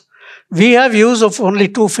cheeses. We have use of only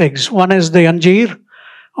 2 figs. One is the Anjeer,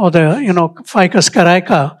 or the, Ficus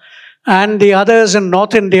caraca, and the others in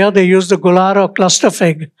North India, they use the gular or cluster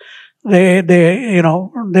fig. They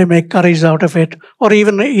make curries out of it, or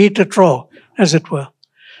even eat it raw, as it were.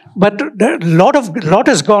 But a lot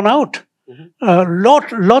has gone out.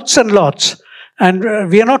 Lots and lots. And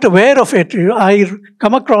we are not aware of it. I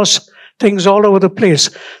come across things all over the place.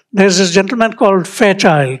 There's this gentleman called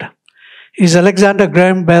Fairchild. He's Alexander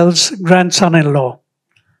Graham Bell's grandson-in-law,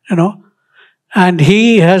 and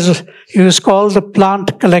he was called the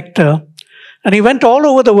plant collector, and he went all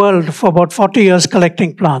over the world for about 40 years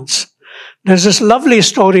collecting plants. There's this lovely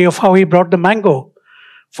story of how he brought the mango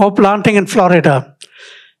for planting in Florida.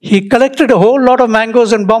 He collected a whole lot of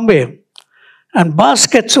mangoes in Bombay and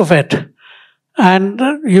baskets of it, and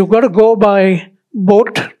you've got to go by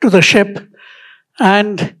boat to the ship,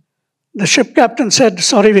 and the ship captain said,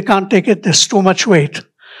 sorry, we can't take it, there's too much weight.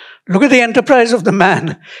 Look at the enterprise of the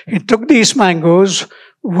man. He took these mangoes,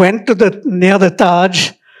 went to near the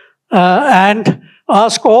Taj, and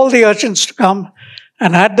asked all the urchins to come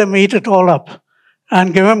and had them eat it all up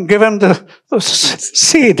and give him the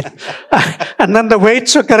seed. And then the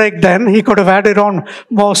weights were correct then. He could have added on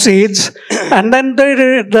more seeds. And then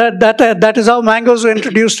that is how mangoes were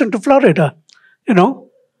introduced into Florida,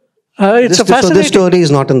 It's a fascinating... So this story is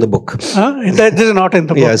not in the book. This is not in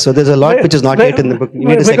the book. Yeah, so there's a lot which is not yet in the book.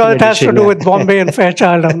 Because it has to do with Bombay and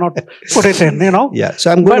Fairchild. I've not put it in, Yeah,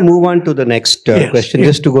 so I'm going to move on to the next question,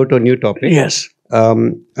 just to go to a new topic. Yes.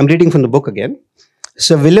 I'm reading from the book again.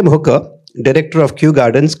 Sir William Hooker director of Kew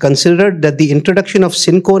Gardens, considered that the introduction of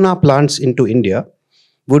cinchona plants into India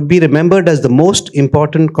would be remembered as the most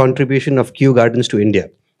important contribution of Kew Gardens to India.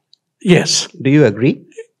 Yes. Do you agree?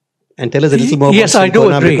 And tell us a little more yes, about I do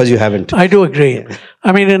cinchona agree. because you haven't. I do agree. Yeah.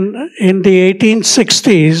 I mean, in the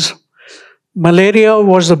 1860s, malaria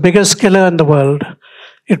was the biggest killer in the world.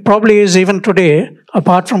 It probably is even today,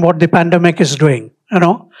 apart from what the pandemic is doing.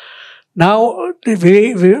 Now,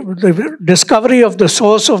 the discovery of the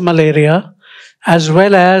source of malaria, as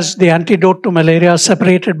well as the antidote to malaria, are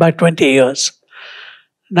separated by 20 years.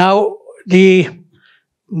 Now, the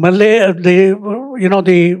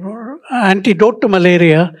antidote to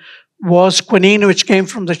malaria was quinine, which came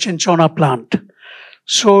from the cinchona plant.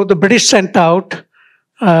 So the British sent out,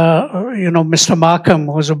 Mr. Markham,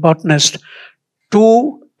 who was a botanist,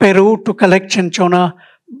 to Peru to collect cinchona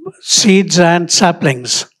seeds and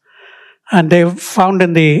saplings. And they found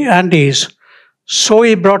in the Andes. So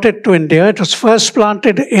he brought it to India. It was first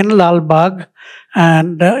planted in Lalbagh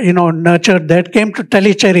and, nurtured there. It came to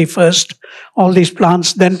Tellicherry first, all these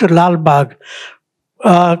plants, then to Lalbagh.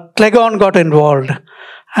 Cleghorn got involved.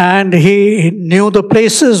 And he knew the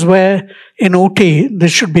places where in Ooty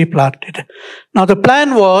this should be planted. Now the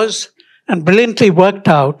plan was, and brilliantly worked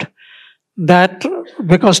out, that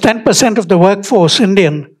because 10% of the workforce,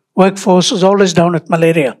 Indian workforce, is always down with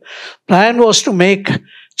malaria. Plan was to make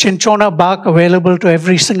cinchona bark available to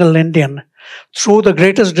every single Indian through the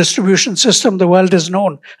greatest distribution system the world has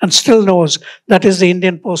known and still knows, that is the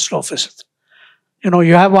Indian Post Office.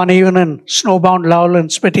 You have one even in snowbound Lowell and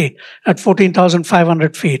Spiti at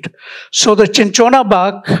 14,500 feet. So the cinchona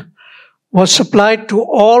bark was supplied to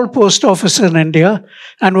all post offices in India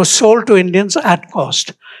and was sold to Indians at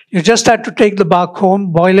cost. You just had to take the bark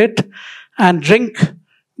home, boil it, and drink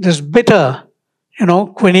this bitter,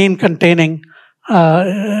 quinine-containing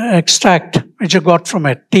extract which you got from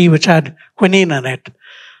it, tea which had quinine in it.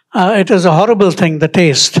 It was a horrible thing, the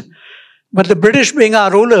taste. But the British, being our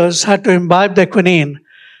rulers, had to imbibe their quinine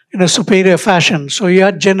in a superior fashion. So you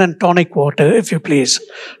had gin and tonic water, if you please.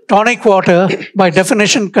 Tonic water, by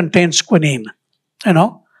definition, contains quinine,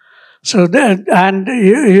 So, and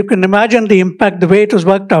you can imagine the impact, the way it was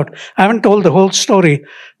worked out. I haven't told the whole story,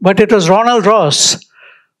 but it was Ronald Ross,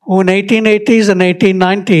 who in 1880s and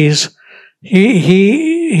 1890s,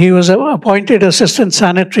 he was appointed assistant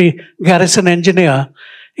sanitary garrison engineer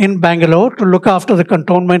in Bangalore to look after the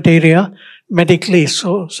cantonment area medically,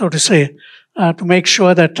 so to say, to make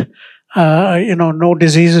sure that no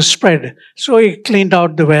diseases spread. So he cleaned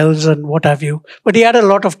out the wells and what have you. But he had a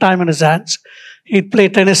lot of time in his hands. He'd play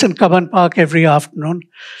tennis in Cubbon Park every afternoon,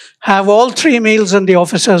 have all 3 meals in the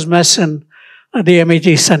officers' mess in the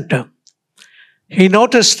MEG Center. He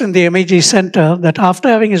noticed in the MEG Center that after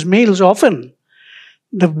having his meals, often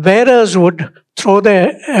the bearers would throw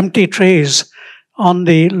their empty trays on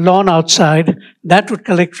the lawn outside. That would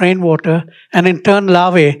collect rainwater and in turn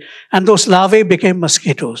larvae, and those larvae became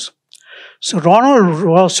mosquitoes. So Ronald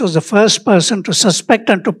Ross was the first person to suspect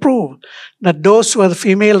and to prove that those were the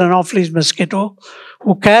female Anopheles mosquito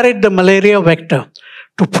who carried the malaria vector.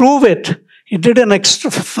 To prove it, he did an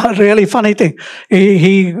really funny thing.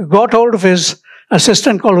 He got hold of his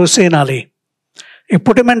assistant called Hussein Ali. He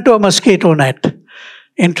put him into a mosquito net,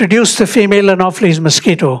 introduced the female Anopheles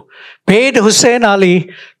mosquito, paid Hussein Ali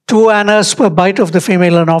 2 annas per bite of the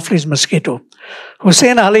female Anopheles mosquito.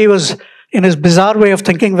 Hussein Ali was, in his bizarre way of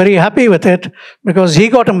thinking, very happy with it because he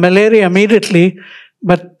got a malaria immediately,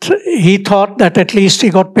 but he thought that at least he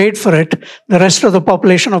got paid for it. The rest of the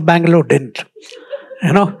population of Bangalore didn't.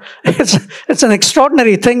 It's an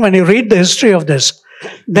extraordinary thing when you read the history of this.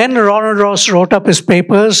 Then Ronald Ross wrote up his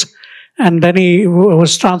papers, and then he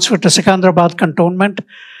was transferred to Secunderabad cantonment,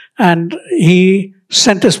 and he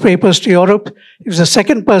sent his papers to Europe. He was the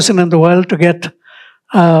second person in the world to get,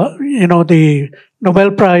 the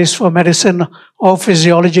Nobel Prize for Medicine or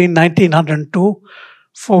Physiology in 1902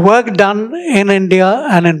 for work done in India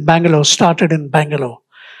and in Bangalore, started in Bangalore.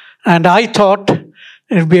 And I thought it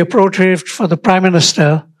would be appropriate for the Prime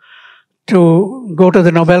Minister to go to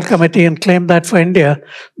the Nobel Committee and claim that for India,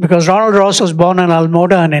 because Ronald Ross was born in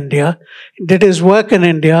Almoda in India, did his work in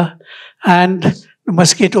India, and the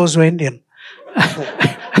mosquitoes were Indian.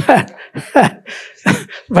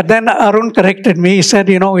 But then Arun corrected me. He said,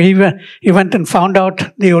 he went and found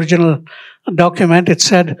out the original document. It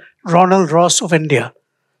said Ronald Ross of India.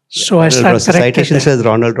 So I started correcting. The citation says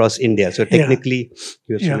Ronald Ross, India. So technically,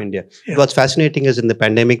 he was from India. Yeah. What's fascinating is in the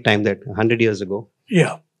pandemic time that 100 years ago,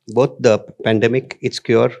 both the pandemic, its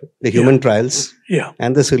cure, the human trials,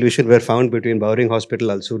 and the solution were found between Bowring Hospital,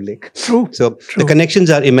 Alsur Lake. True. So the connections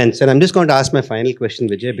are immense. And I'm just going to ask my final question,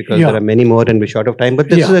 Vijay, because there are many more and we're short of time. But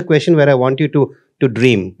this is a question where I want you to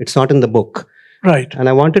dream. It's not in the book. Right. And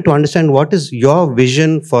I wanted to understand, what is your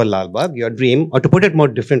vision for Lalbagh, your dream, or to put it more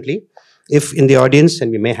differently, if in the audience,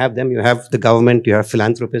 and we may have them, you have the government, you have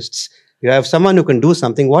philanthropists, you have someone who can do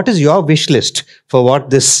something, what is your wish list for what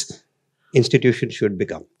this institution should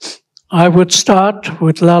become? I would start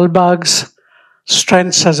with Lalbagh's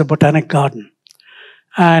strengths as a botanic garden.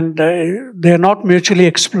 And they're not mutually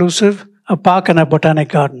exclusive, a park and a botanic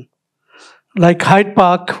garden. Like Hyde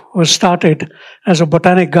Park was started as a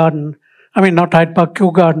botanic garden, I mean, not Hyde Park,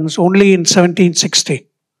 Kew Gardens, only in 1760.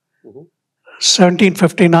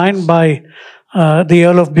 1759 by the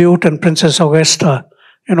Earl of Bute and Princess Augusta,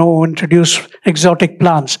 who introduced exotic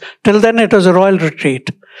plants. Till then, it was a royal retreat.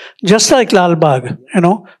 Just like Lalbagh,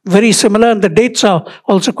 very similar, and the dates are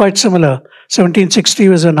also quite similar. 1760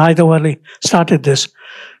 was when Haider Wali started this.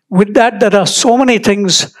 With that, there are so many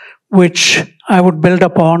things which I would build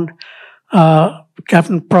upon.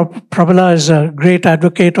 Captain Prabhala is a great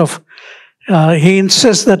advocate of. He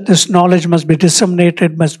insists that this knowledge must be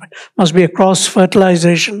disseminated, must be a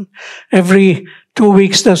cross-fertilization. Every 2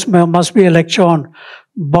 weeks, there must be a lecture on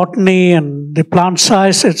botany and the plant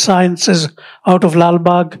sciences out of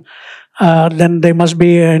Lalbagh. Then there must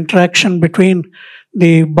be an interaction between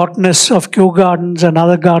the botanists of Kew Gardens and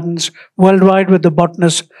other gardens worldwide with the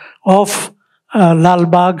botanists of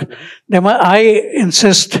Lalbagh. I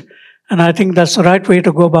insist, and I think that's the right way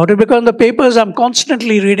to go about it, because in the papers I'm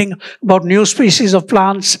constantly reading about new species of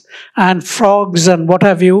plants and frogs and what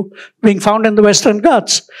have you being found in the Western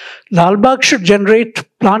Ghats. Lalbagh should generate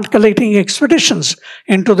plant collecting expeditions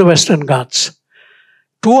into the Western Ghats.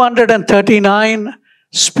 239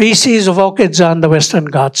 species of orchids are in the Western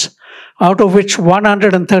Ghats, out of which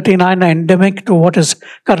 139 are endemic to what is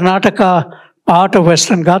Karnataka part of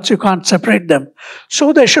Western Ghats. You can't separate them.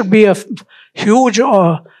 So there should be a huge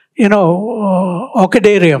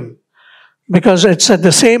orchidarium, because it's at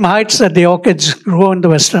the same heights that the orchids grow in the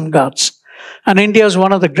Western Ghats. And India is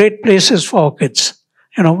one of the great places for orchids,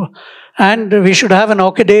 And we should have an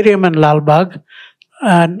orchidarium in Lalbagh.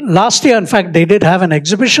 And last year, in fact, they did have an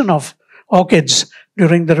exhibition of orchids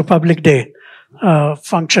during the Republic Day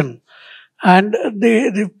function. And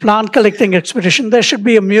the plant collecting expedition, there should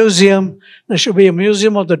be a museum. There should be a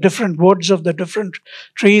museum of the different woods of the different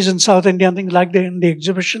trees in South India and things like that in the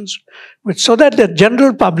exhibitions, so that the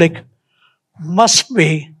general public must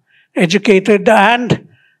be educated, and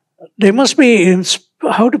they must be,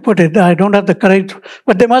 how to put it, I don't have the correct,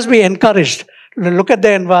 but they must be encouraged to look at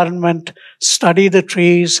the environment, study the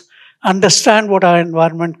trees, understand what our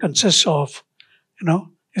environment consists of.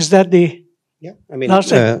 Is that the last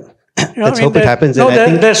thing? Let's hope it happens.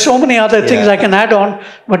 There's so many other things I can add on,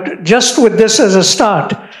 but just with this as a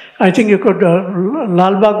start, I think you could,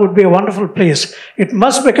 Lalbagh would be a wonderful place. It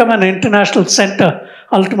must become an international center,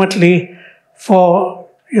 ultimately, for,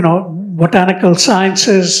 botanical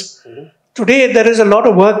sciences. Today, there is a lot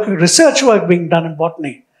of work, research work being done in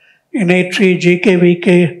botany, in A3, GK,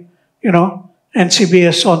 VK,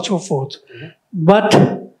 NCBS, so on and so forth. But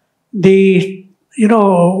what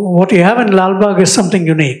you have in Lalbagh is something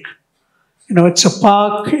unique. It's a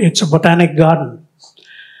park, it's a botanic garden.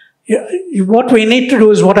 What we need to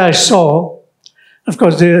do is what I saw. Of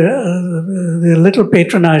course, they're a little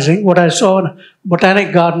patronizing. What I saw in a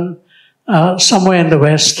botanic garden somewhere in the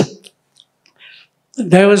West.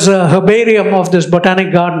 There was a herbarium of this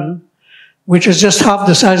botanic garden, which is just half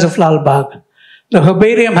the size of Lalbagh. The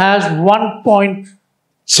herbarium has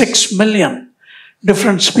 1.6 million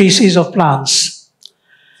different species of plants.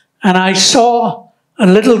 And I saw a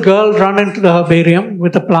little girl run into the herbarium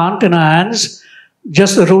with a plant in her hands,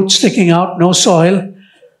 just the roots sticking out, no soil.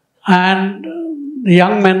 And the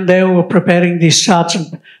young men there who were preparing these charts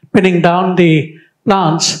and pinning down the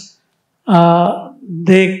plants,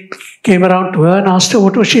 they came around to her and asked her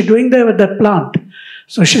what was she doing there with that plant.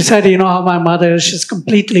 So she said, how my mother is, she's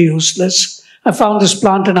completely useless. I found this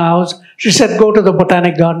plant in our house. She said, go to the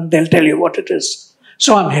botanic garden, they'll tell you what it is.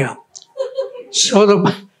 So I'm here. So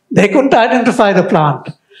they couldn't identify the plant.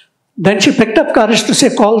 Then she picked up courage to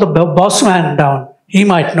say, call the boss man down. He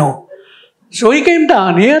might know. So he came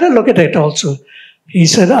down. He had a look at it also. He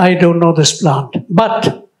said, I don't know this plant,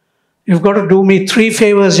 but you've got to do me 3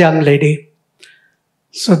 favors, young lady.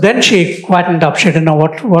 So then she quietened up. She didn't know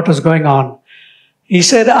what was going on. He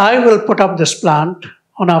said, I will put up this plant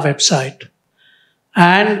on our website,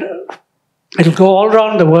 and it'll go all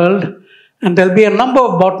around the world, And there'll be a number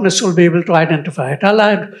of botanists who will be able to identify it.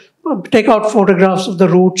 I'll take out photographs of the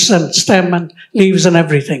roots and stem and leaves and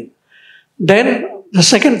everything. Then the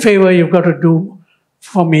second favor you've got to do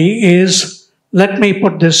for me is let me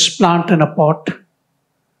put this plant in a pot,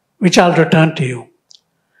 which I'll return to you.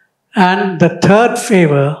 And the third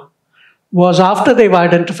favor was after they've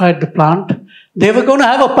identified the plant, they were going to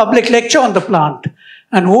have a public lecture on the plant.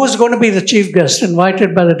 And who is going to be the chief guest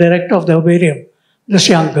invited by the director of the herbarium? This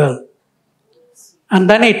young girl. And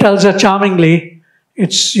then he tells her charmingly,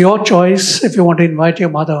 it's your choice if you want to invite your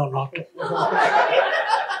mother or not.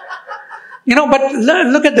 But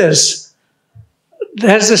look at this.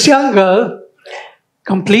 There's this young girl,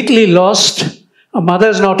 completely lost. Her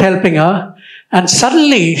mother's not helping her. And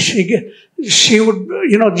suddenly she would,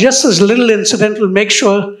 just this little incident will make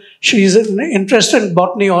sure she's interested in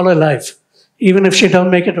botany all her life, even if she doesn't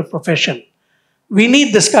make it a profession. We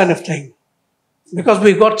need this kind of thing because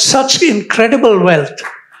we've got such incredible wealth,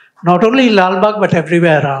 not only in Lalbagh, but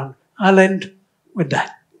everywhere around. I'll end with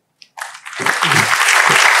that.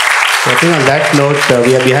 So I think on that note,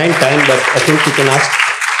 we are behind time, but I think we can ask.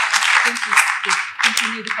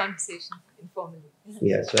 Continue the conversation informally.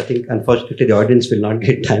 Yeah, so I think unfortunately the audience will not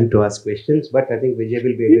get time to ask questions, but I think Vijay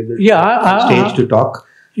will be able to on stage to talk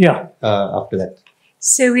after that.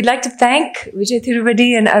 So we'd like to thank Vijay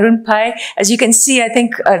Thiruvady and Arun Pai. As you can see, I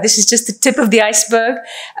think this is just the tip of the iceberg.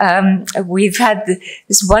 We've had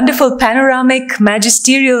this wonderful panoramic,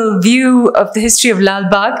 magisterial view of the history of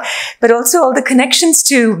Lalbagh, but also all the connections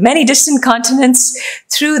to many distant continents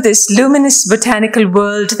through this luminous botanical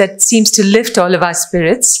world that seems to lift all of our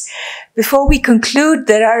spirits. Before we conclude,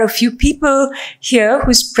 there are a few people here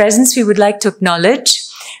whose presence we would like to acknowledge.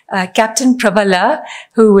 Captain Prabhala,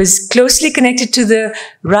 who was closely connected to the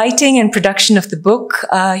writing and production of the book.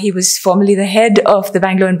 He was formerly the head of the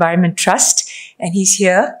Bangalore Environment Trust, and he's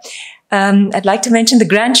here. I'd like to mention the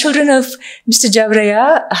grandchildren of Mr.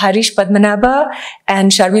 Javraya, Harish Padmanabha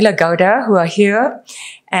and Sharmila Gowda, who are here.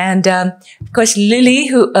 And, of course, Lily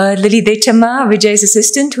Dechamma, Vijay's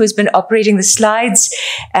assistant, who has been operating the slides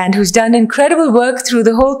and who's done incredible work through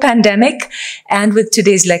the whole pandemic and with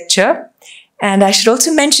today's lecture. And I should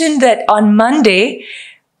also mention that on Monday,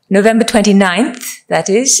 November 29th, that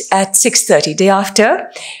is, at 6:30, day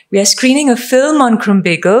after, we are screening a film on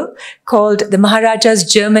Krumbigel called The Maharaja's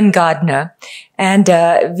German Gardener. And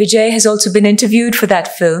Vijay has also been interviewed for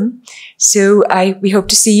that film. So we hope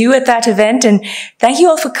to see you at that event. And thank you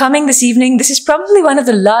all for coming this evening. This is probably one of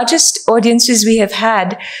the largest audiences we have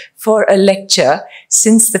had for a lecture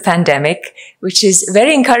since the pandemic, which is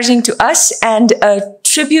very encouraging to us and a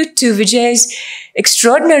tribute to Vijay's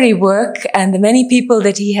extraordinary work and the many people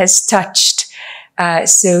that he has touched.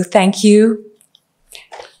 So thank you.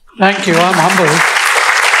 Thank you. I'm humbled.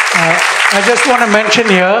 I just want to mention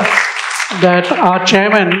here that our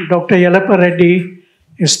chairman, Dr. Yellappa Reddy,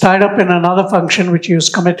 is tied up in another function which he was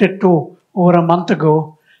committed to over a month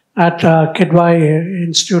ago at Cheluvaiah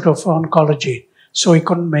Institute of Oncology. So he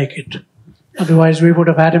couldn't make it. Otherwise, we would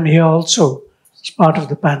have had him here also as part of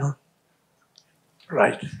the panel.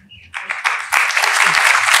 Right.